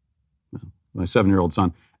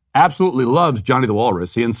son, absolutely loves Johnny the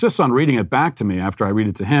Walrus. He insists on reading it back to me after I read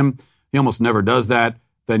it to him. He almost never does that.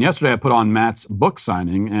 Then yesterday I put on Matt's book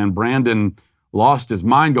signing, and Brandon lost his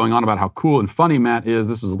mind going on about how cool and funny Matt is.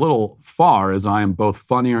 This was a little far, as I am both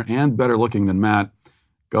funnier and better looking than Matt.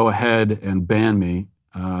 Go ahead and ban me.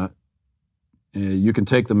 You can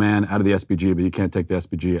take the man out of the SBG, but you can't take the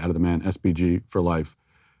SBG out of the man. SBG for life.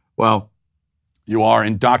 Well, you are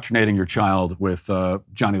indoctrinating your child with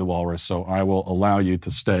Johnny the Walrus, so I will allow you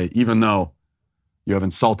to stay, even though you have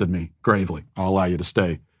insulted me gravely. I'll allow you to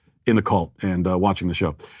stay in the cult and watching the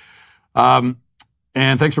show. And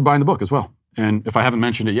thanks for buying the book as well. And if I haven't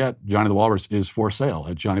mentioned it yet, Johnny the Walrus is for sale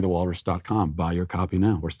at johnnythewalrus.com. Buy your copy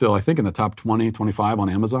now. We're still, I think, in the top 20, 25 on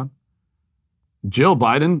Amazon. Jill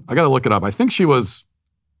Biden, I got to look it up. I think she was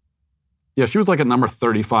like at number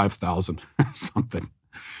 35,000 or something.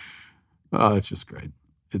 Oh, it's just great.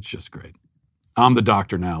 It's just great. I'm the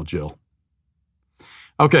doctor now, Jill.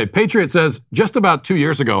 Okay, Patriot says, just about 2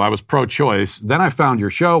 years ago, I was pro-choice. Then I found your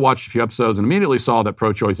show, watched a few episodes, and immediately saw that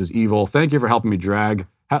pro-choice is evil. Thank you for helping drag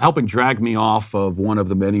me off of one of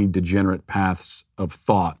the many degenerate paths of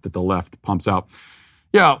thought that the left pumps out.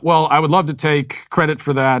 Yeah, well, I would love to take credit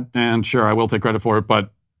for that, and sure, I will take credit for it,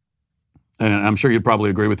 but, and I'm sure you'd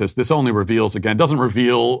probably agree with this only reveals, again, it doesn't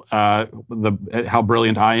reveal how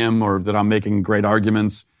brilliant I am or that I'm making great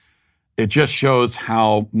arguments. It just shows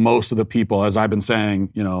how most of the people, as I've been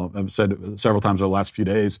saying, I've said several times over the last few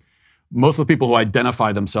days, most of the people who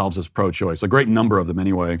identify themselves as pro-choice, a great number of them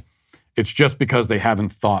anyway, it's just because they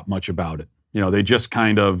haven't thought much about it. They just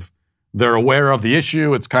they're aware of the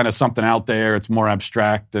issue. It's kind of something out there. It's more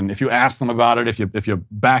abstract. And if you ask them about it, if you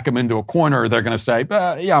back them into a corner, they're going to say,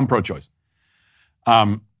 yeah, I'm pro-choice.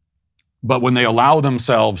 But when they allow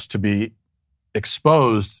themselves to be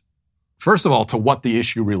exposed first of all, to what the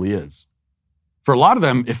issue really is. For a lot of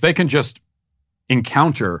them, if they can just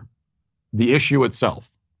encounter the issue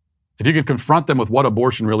itself, if you can confront them with what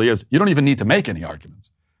abortion really is, you don't even need to make any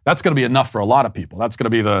arguments. That's going to be enough for a lot of people. That's going to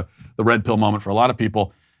be the red pill moment for a lot of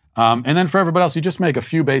people. And then for everybody else, you just make a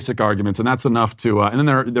few basic arguments, and that's enough to. And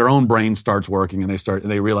then their own brain starts working, and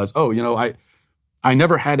they realize, oh, I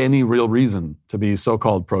never had any real reason to be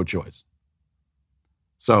so-called pro-choice.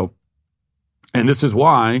 So, and this is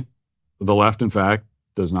why the left, in fact,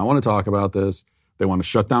 does not want to talk about this. They want to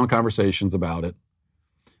shut down conversations about it.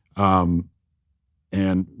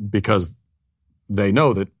 And because they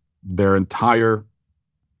know that their entire,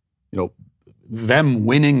 them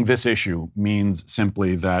winning this issue means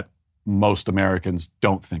simply that most Americans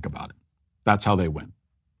don't think about it. That's how they win.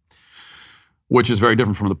 Which is very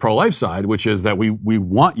different from the pro-life side, which is that we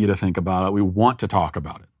want you to think about it. We want to talk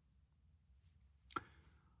about it.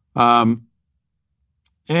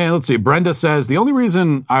 And let's see, Brenda says, the only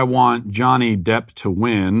reason I want Johnny Depp to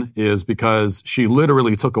win is because she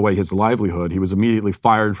literally took away his livelihood. He was immediately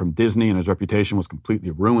fired from Disney and his reputation was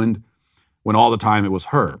completely ruined when all the time it was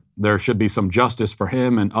her. There should be some justice for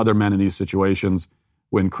him and other men in these situations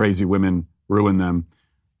when crazy women ruin them.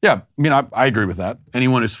 Yeah, I agree with that.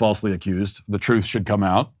 Anyone who's falsely accused, the truth should come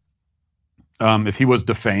out. If he was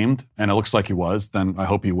defamed, and it looks like he was, then I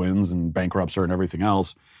hope he wins and bankrupts her and everything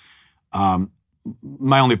else.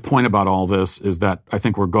 My only point about all this is that I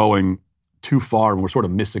think we're going too far and we're sort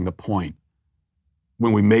of missing the point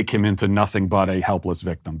when we make him into nothing but a helpless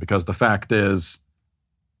victim. Because the fact is,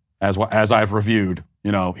 as I've reviewed,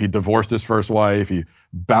 he divorced his first wife, he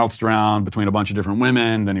bounced around between a bunch of different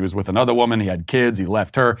women, then he was with another woman, he had kids, he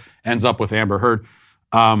left her, ends up with Amber Heard.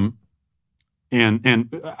 And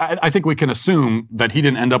I think we can assume that he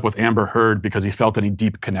didn't end up with Amber Heard because he felt any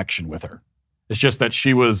deep connection with her. It's just that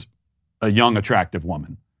she was a young, attractive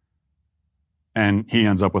woman. And he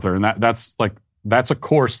ends up with her. And that's a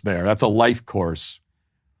course there. That's a life course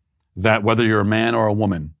that whether you're a man or a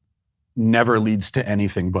woman never leads to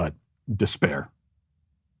anything but despair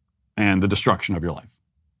and the destruction of your life.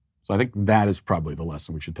 So I think that is probably the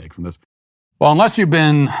lesson we should take from this. Well, unless you've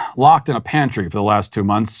been locked in a pantry for the last 2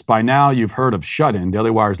 months, by now you've heard of Shut In,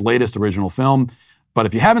 Daily Wire's latest original film. But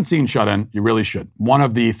if you haven't seen Shut In, you really should. One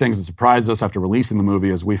of the things that surprised us after releasing the movie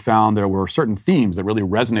is we found there were certain themes that really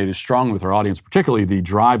resonated strongly with our audience, particularly the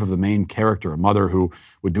drive of the main character, a mother who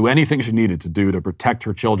would do anything she needed to do to protect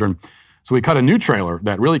her children. So we cut a new trailer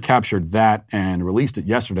that really captured that and released it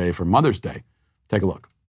yesterday for Mother's Day. Take a look.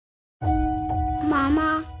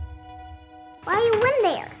 Mama, why are you in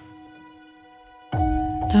there?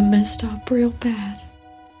 I messed up real bad.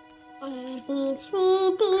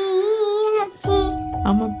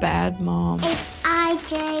 I'm a bad mom. It's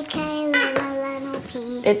I-J-K-L-L-N-O-P.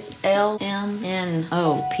 It's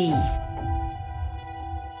L-M-N-O-P.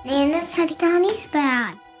 Nana said Daddy's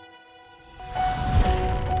bad.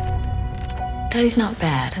 Daddy's not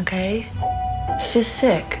bad, okay? He's just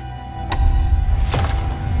sick.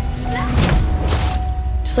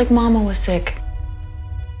 Just like Mama was sick.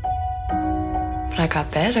 But I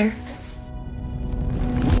got better.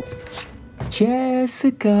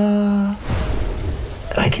 Jessica.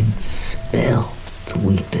 I can smell the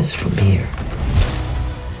weakness from here.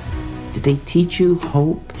 Did they teach you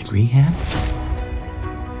hope in rehab?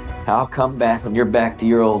 I'll come back when you're back to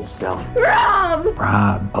your old self. Rob!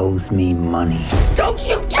 Rob owes me money. Don't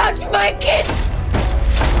you touch my kid!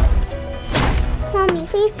 Mommy,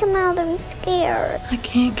 please come out. I'm scared. I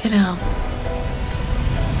can't get out.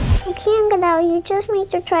 You can't get out. You just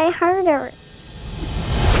need to try harder.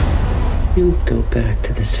 You go back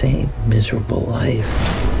to the same miserable life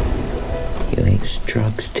you use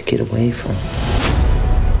drugs to get away from.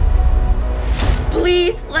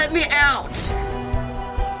 Please let me out.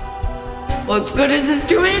 What good is this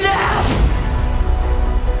to me now?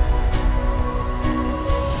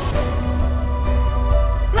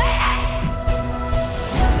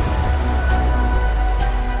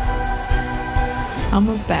 I'm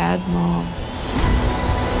a bad mom.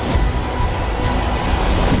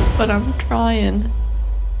 But I'm trying.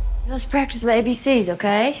 Let's practice my ABCs,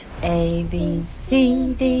 okay? A, B,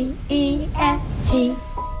 C, D, E, F, G.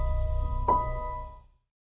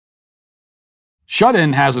 Shut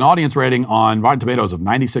In has an audience rating on Rotten Tomatoes of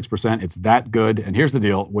 96%. It's that good. And here's the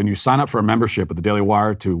deal. When you sign up for a membership at the Daily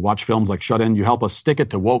Wire to watch films like Shut In, you help us stick it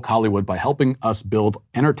to woke Hollywood by helping us build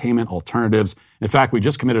entertainment alternatives. In fact, we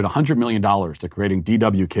just committed $100 million to creating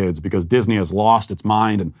DW Kids because Disney has lost its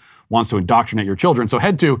mind and wants to indoctrinate your children. So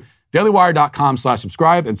head to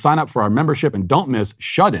dailywire.com/subscribe and sign up for our membership and don't miss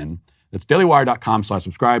Shut In. That's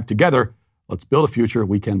dailywire.com/subscribe. Together, let's build a future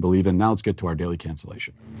we can believe in. Now let's get to our daily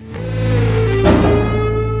cancellation.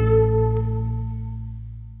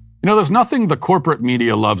 You know, there's nothing the corporate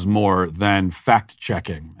media loves more than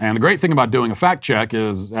fact-checking. And the great thing about doing a fact-check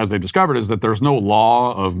is, as they've discovered, is that there's no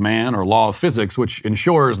law of man or law of physics which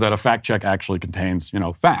ensures that a fact-check actually contains,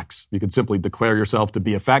 facts. You can simply declare yourself to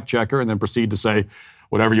be a fact-checker and then proceed to say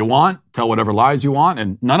whatever you want, tell whatever lies you want,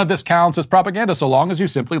 and none of this counts as propaganda so long as you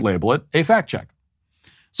simply label it a fact-check.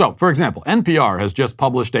 So, for example, NPR has just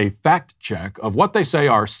published a fact-check of what they say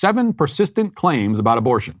are 7 persistent claims about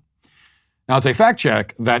abortion. Now, it's a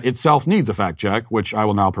fact-check that itself needs a fact-check, which I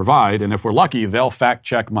will now provide, and if we're lucky, they'll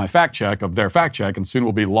fact-check my fact-check of their fact-check, and soon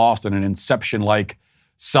we'll be lost in an Inception-like,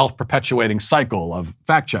 self-perpetuating cycle of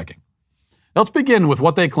fact-checking. Let's begin with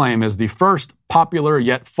what they claim is the first popular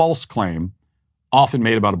yet false claim often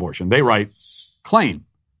made about abortion. They write, claim,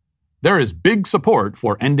 there is big support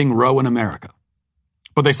for ending Roe in America.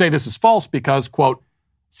 But they say this is false because, quote,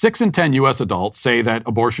 6 in 10 U.S. adults say that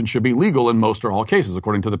abortion should be legal in most or all cases,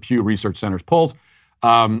 according to the Pew Research Center's polls.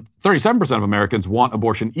 37% of Americans want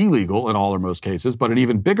abortion illegal in all or most cases, but an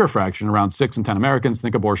even bigger fraction, around 6 in 10 Americans,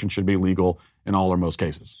 think abortion should be legal in all or most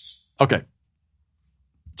cases. Okay.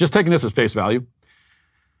 Just taking this at face value,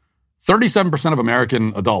 37% of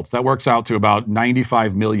American adults, that works out to about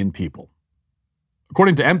 95 million people.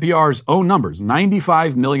 According to NPR's own numbers,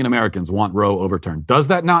 95 million Americans want Roe overturned. Does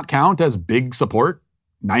that not count as big support?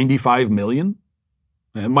 95 million?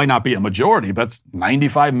 It might not be a majority, but it's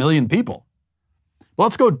 95 million people. Well,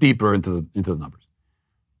 let's go deeper into the numbers.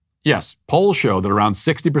 Yes, polls show that around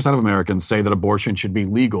 60% of Americans say that abortion should be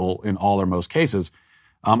legal in all or most cases.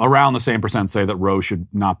 Around the same percent say that Roe should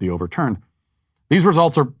not be overturned. These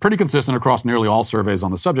results are pretty consistent across nearly all surveys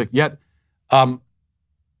on the subject, yet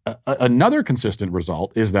another consistent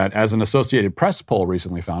result is that, as an Associated Press poll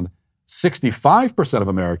recently found, 65% of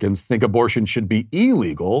Americans think abortion should be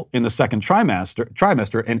illegal in the second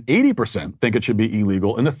trimester, and 80% think it should be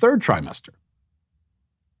illegal in the third trimester.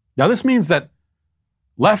 Now, this means that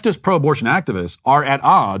leftist pro-abortion activists are at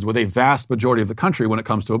odds with a vast majority of the country when it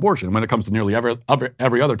comes to abortion, when it comes to nearly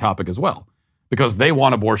every other topic as well, because they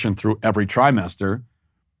want abortion through every trimester,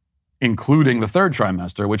 including the third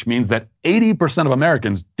trimester, which means that 80% of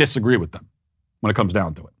Americans disagree with them when it comes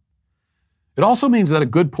down to it. It also means that a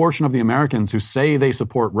good portion of the Americans who say they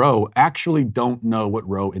support Roe actually don't know what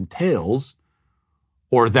Roe entails,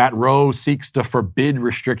 or that Roe seeks to forbid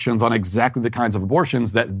restrictions on exactly the kinds of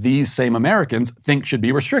abortions that these same Americans think should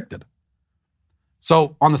be restricted.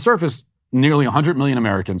 So, on the surface, nearly 100 million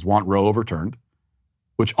Americans want Roe overturned,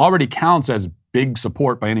 which already counts as big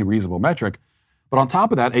support by any reasonable metric. But on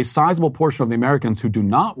top of that, a sizable portion of the Americans who do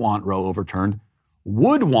not want Roe overturned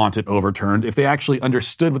would want it overturned if they actually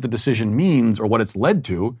understood what the decision means or what it's led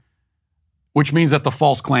to, which means that the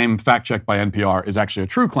false claim fact-checked by NPR is actually a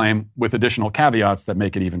true claim with additional caveats that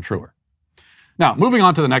make it even truer. Now, moving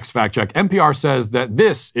on to the next fact-check, NPR says that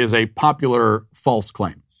this is a popular false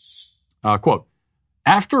claim. Quote,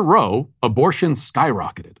 after Roe, abortion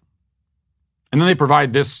skyrocketed. And then they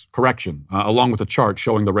provide this correction, along with a chart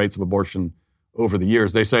showing the rates of abortion over the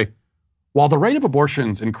years. They say, while the rate of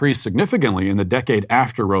abortions increased significantly in the decade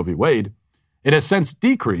after Roe v. Wade, it has since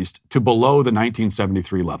decreased to below the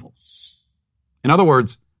 1973 level. In other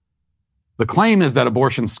words, the claim is that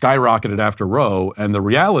abortion skyrocketed after Roe, and the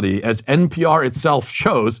reality, as NPR itself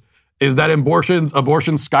shows, is that abortion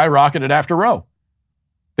skyrocketed after Roe.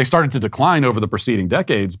 They started to decline over the preceding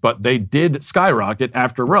decades, but they did skyrocket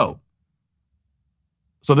after Roe.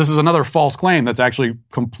 So this is another false claim that's actually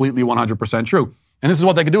completely 100% true. And this is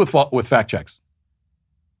what they can do with fact checks.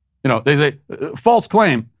 They say, false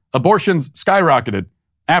claim, abortions skyrocketed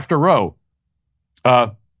after Roe.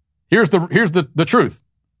 Here's the truth.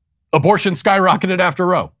 Abortion skyrocketed after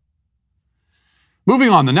Roe. Moving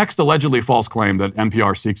on, the next allegedly false claim that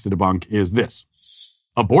NPR seeks to debunk is this.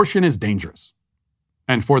 Abortion is dangerous.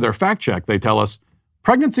 And for their fact check, they tell us,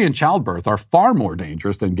 pregnancy and childbirth are far more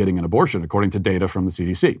dangerous than getting an abortion, according to data from the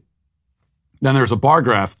CDC. Then there's a bar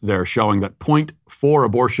graph there showing that 0.4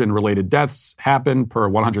 abortion-related deaths happen per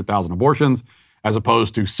 100,000 abortions, as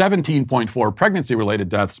opposed to 17.4 pregnancy-related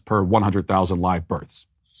deaths per 100,000 live births.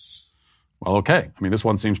 Well, okay. This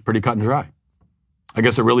one seems pretty cut and dry. I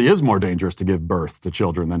guess it really is more dangerous to give birth to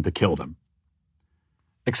children than to kill them.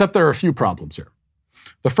 Except there are a few problems here.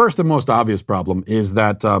 The first and most obvious problem is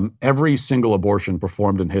that every single abortion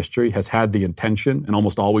performed in history has had the intention, and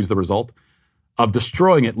almost always the result, of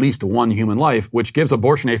destroying at least one human life, which gives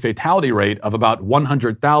abortion a fatality rate of about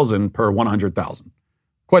 100,000 per 100,000.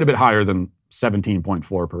 Quite a bit higher than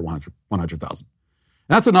 17.4 per 100,000.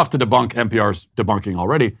 That's enough to debunk NPR's debunking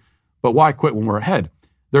already, but why quit when we're ahead?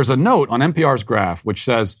 There's a note on NPR's graph which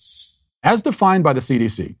says, as defined by the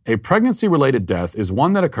CDC, a pregnancy-related death is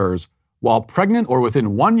one that occurs while pregnant or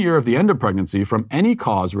within 1 year of the end of pregnancy from any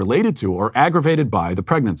cause related to or aggravated by the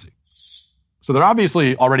pregnancy. So they're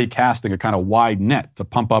obviously already casting a kind of wide net to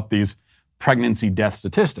pump up these pregnancy death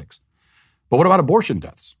statistics. But what about abortion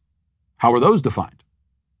deaths? How are those defined?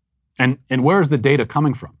 And where's the data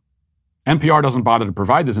coming from? NPR doesn't bother to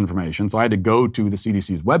provide this information, so I had to go to the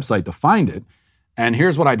CDC's website to find it, and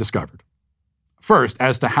here's what I discovered. First,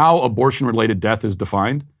 as to how abortion-related death is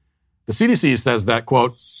defined, the CDC says that,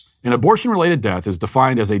 quote, an abortion-related death is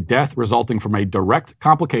defined as a death resulting from a direct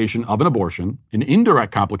complication of an abortion, an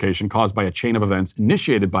indirect complication caused by a chain of events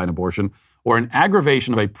initiated by an abortion, or an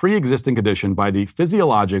aggravation of a pre-existing condition by the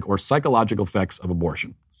physiologic or psychological effects of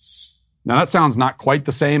abortion. Now, that sounds not quite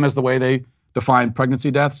the same as the way they define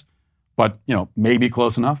pregnancy deaths, but, maybe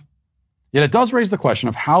close enough. Yet it does raise the question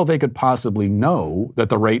of how they could possibly know that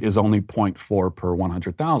the rate is only 0.4 per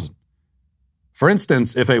 100,000. For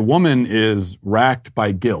instance, if a woman is racked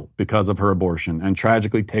by guilt because of her abortion and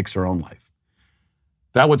tragically takes her own life,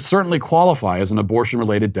 that would certainly qualify as an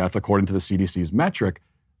abortion-related death according to the CDC's metric,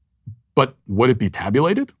 but would it be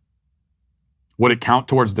tabulated? Would it count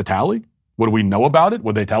towards the tally? Would we know about it?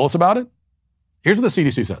 Would they tell us about it? Here's what the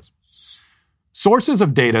CDC says. Sources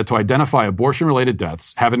of data to identify abortion-related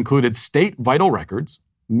deaths have included state vital records,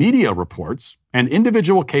 media reports, and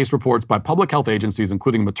individual case reports by public health agencies,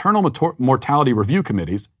 including maternal mortality review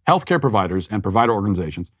committees, healthcare providers and provider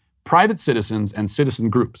organizations, private citizens, and citizen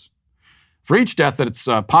groups. For each death that it's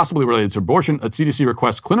possibly related to abortion, a CDC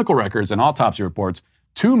requests clinical records and autopsy reports.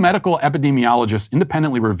 2 medical epidemiologists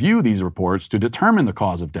independently review these reports to determine the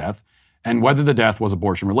cause of death and whether the death was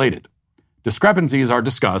abortion-related. Discrepancies are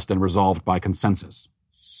discussed and resolved by consensus.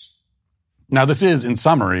 Now, this is, in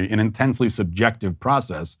summary, an intensely subjective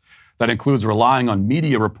process that includes relying on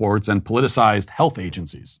media reports and politicized health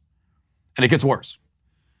agencies. And it gets worse.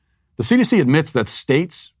 The CDC admits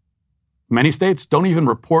that many states don't even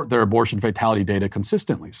report their abortion fatality data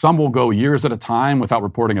consistently. Some will go years at a time without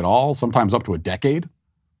reporting at all, sometimes up to a decade,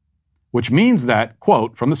 which means that,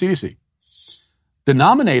 quote, from the CDC,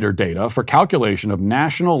 denominator data for calculation of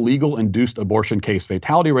national legal-induced abortion case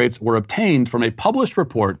fatality rates were obtained from a published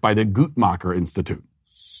report by the Guttmacher Institute.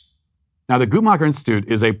 Now, the Guttmacher Institute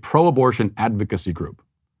is a pro-abortion advocacy group.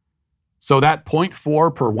 So that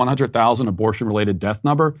 0.4 per 100,000 abortion-related death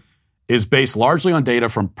number is based largely on data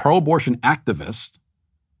from pro-abortion activists,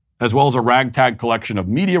 as well as a ragtag collection of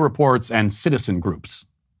media reports and citizen groups.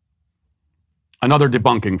 Another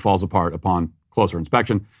debunking falls apart upon closer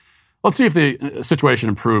inspection. Let's see if the situation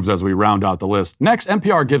improves as we round out the list. Next,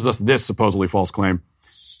 NPR gives us this supposedly false claim.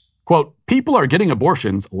 Quote, people are getting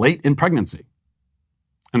abortions late in pregnancy.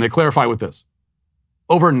 And they clarify with this.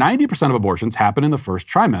 Over 90% of abortions happen in the first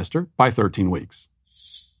trimester by 13 weeks.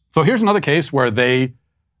 So here's another case where they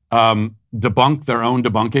debunk their own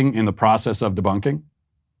debunking in the process of debunking.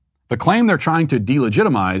 The claim they're trying to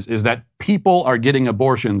delegitimize is that people are getting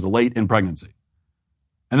abortions late in pregnancy.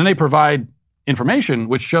 And then they provide information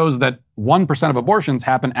which shows that 1% of abortions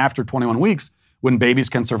happen after 21 weeks when babies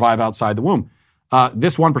can survive outside the womb.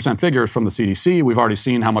 This 1% figure is from the CDC. We've already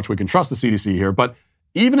seen how much we can trust the CDC here. But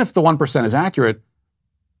even if the 1% is accurate,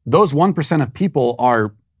 those 1% of people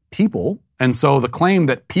are people. And so the claim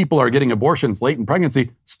that people are getting abortions late in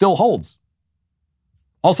pregnancy still holds.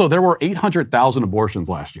 Also, there were 800,000 abortions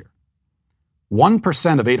last year.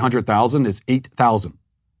 1% of 800,000 is 8,000.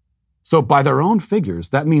 So by their own figures,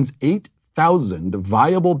 that means 8,000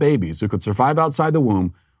 viable babies who could survive outside the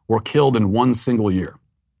womb were killed in one single year.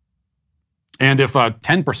 And if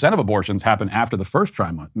 10% of abortions happen after the first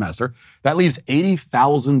trimester, that leaves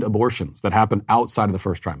 80,000 abortions that happen outside of the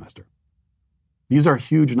first trimester. These are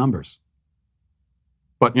huge numbers.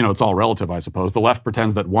 But, it's all relative, I suppose. The left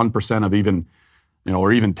pretends that 1% of even,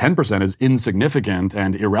 or even 10% is insignificant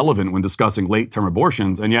and irrelevant when discussing late-term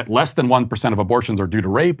abortions, and yet less than 1% of abortions are due to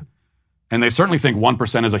rape, and they certainly think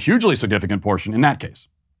 1% is a hugely significant portion in that case.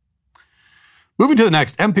 Moving to the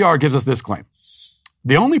next, NPR gives us this claim.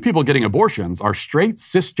 The only people getting abortions are straight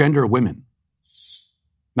cisgender women.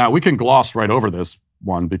 Now, we can gloss right over this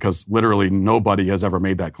one because literally nobody has ever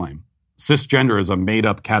made that claim. Cisgender is a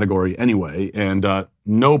made-up category anyway, and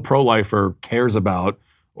no pro-lifer cares about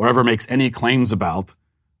or ever makes any claims about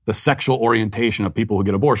the sexual orientation of people who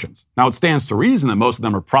get abortions. Now, it stands to reason that most of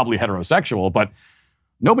them are probably heterosexual, but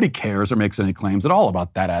nobody cares or makes any claims at all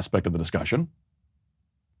about that aspect of the discussion.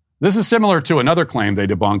 This is similar to another claim they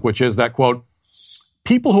debunk, which is that, quote,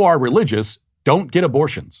 people who are religious don't get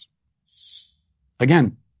abortions.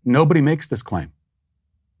 Again, nobody makes this claim.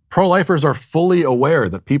 Pro-lifers are fully aware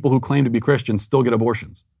that people who claim to be Christians still get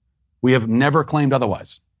abortions. We have never claimed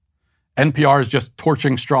otherwise. NPR is just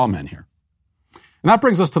torching straw men here. And that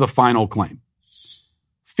brings us to the final claim.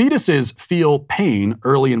 Fetuses feel pain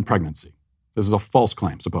early in pregnancy. This is a false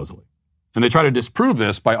claim, supposedly. And they try to disprove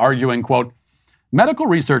this by arguing, quote, medical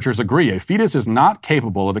researchers agree a fetus is not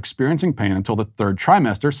capable of experiencing pain until the third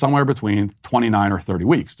trimester, somewhere between 29 or 30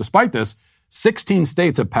 weeks. Despite this, 16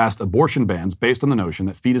 states have passed abortion bans based on the notion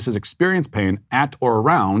that fetuses experience pain at or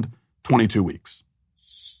around 22 weeks.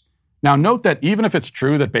 Now, note that even if it's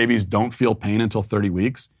true that babies don't feel pain until 30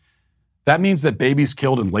 weeks, that means that babies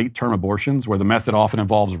killed in late-term abortions, where the method often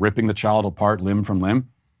involves ripping the child apart limb from limb,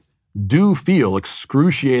 do feel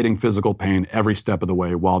excruciating physical pain every step of the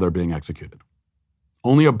way while they're being executed.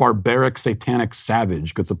 Only a barbaric satanic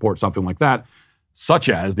savage could support something like that, such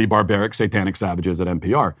as the barbaric satanic savages at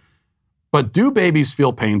NPR. But do babies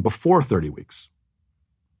feel pain before 30 weeks?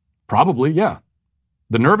 Probably, yeah.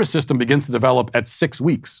 The nervous system begins to develop at 6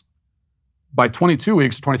 weeks. By 22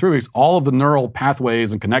 weeks, 23 weeks, all of the neural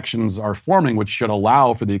pathways and connections are forming, which should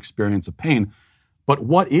allow for the experience of pain. But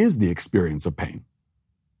what is the experience of pain?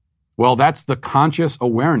 Well, that's the conscious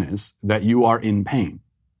awareness that you are in pain.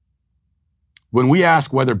 When we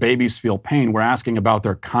ask whether babies feel pain, we're asking about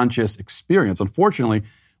their conscious experience. Unfortunately,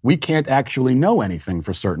 we can't actually know anything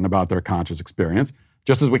for certain about their conscious experience,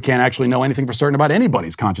 just as we can't actually know anything for certain about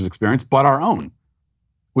anybody's conscious experience but our own.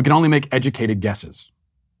 We can only make educated guesses.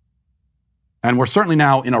 And we're certainly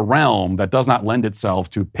now in a realm that does not lend itself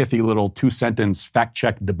to pithy little 2-sentence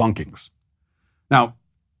fact-check debunkings. Now,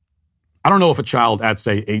 I don't know if a child at,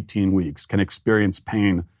 say, 18 weeks can experience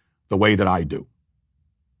pain the way that I do.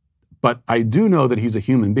 But I do know that he's a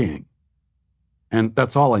human being. And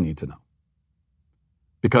that's all I need to know.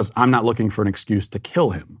 Because I'm not looking for an excuse to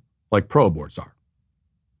kill him like pro-aborts are.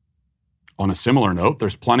 On a similar note,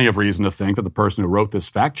 there's plenty of reason to think that the person who wrote this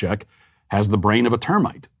fact check has the brain of a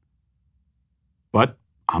termite. But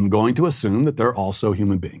I'm going to assume that they're also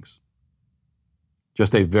human beings.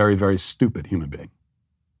 Just a very, very stupid human being.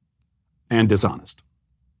 And dishonest.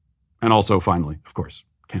 And also, finally, of course,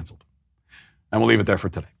 canceled. And we'll leave it there for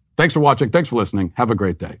today. Thanks for watching. Thanks for listening. Have a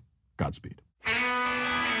great day. Godspeed.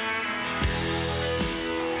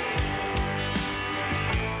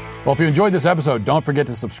 Well, if you enjoyed this episode, don't forget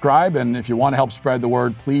to subscribe. And if you want to help spread the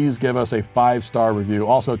word, please give us a 5-star review.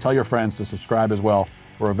 Also, tell your friends to subscribe as well.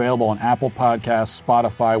 We're available on Apple Podcasts,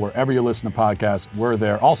 Spotify, wherever you listen to podcasts, we're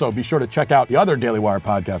there. Also, be sure to check out the other Daily Wire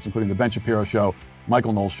podcasts, including The Ben Shapiro Show,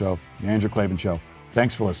 Michael Knowles Show, The Andrew Klavan Show.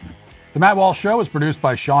 Thanks for listening. The Matt Walsh Show is produced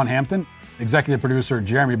by Sean Hampton, executive producer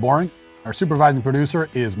Jeremy Boring. Our supervising producer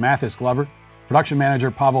is Mathis Glover, production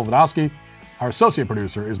manager Pavel Vodowski. Our associate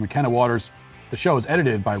producer is McKenna Waters. The show is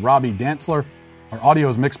edited by Robbie Dantzler. Our audio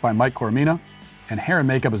is mixed by Mike Coromina, and hair and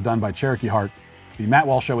makeup is done by Cherokee Hart. The Matt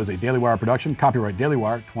Walsh Show is a Daily Wire production, copyright Daily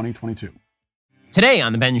Wire 2022. Today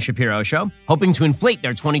on The Ben Shapiro Show, hoping to inflate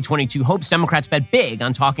their 2022 hopes, Democrats bet big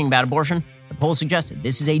on talking about abortion. The poll suggested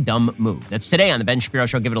this is a dumb move. That's today on The Ben Shapiro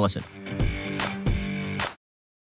Show. Give it a listen.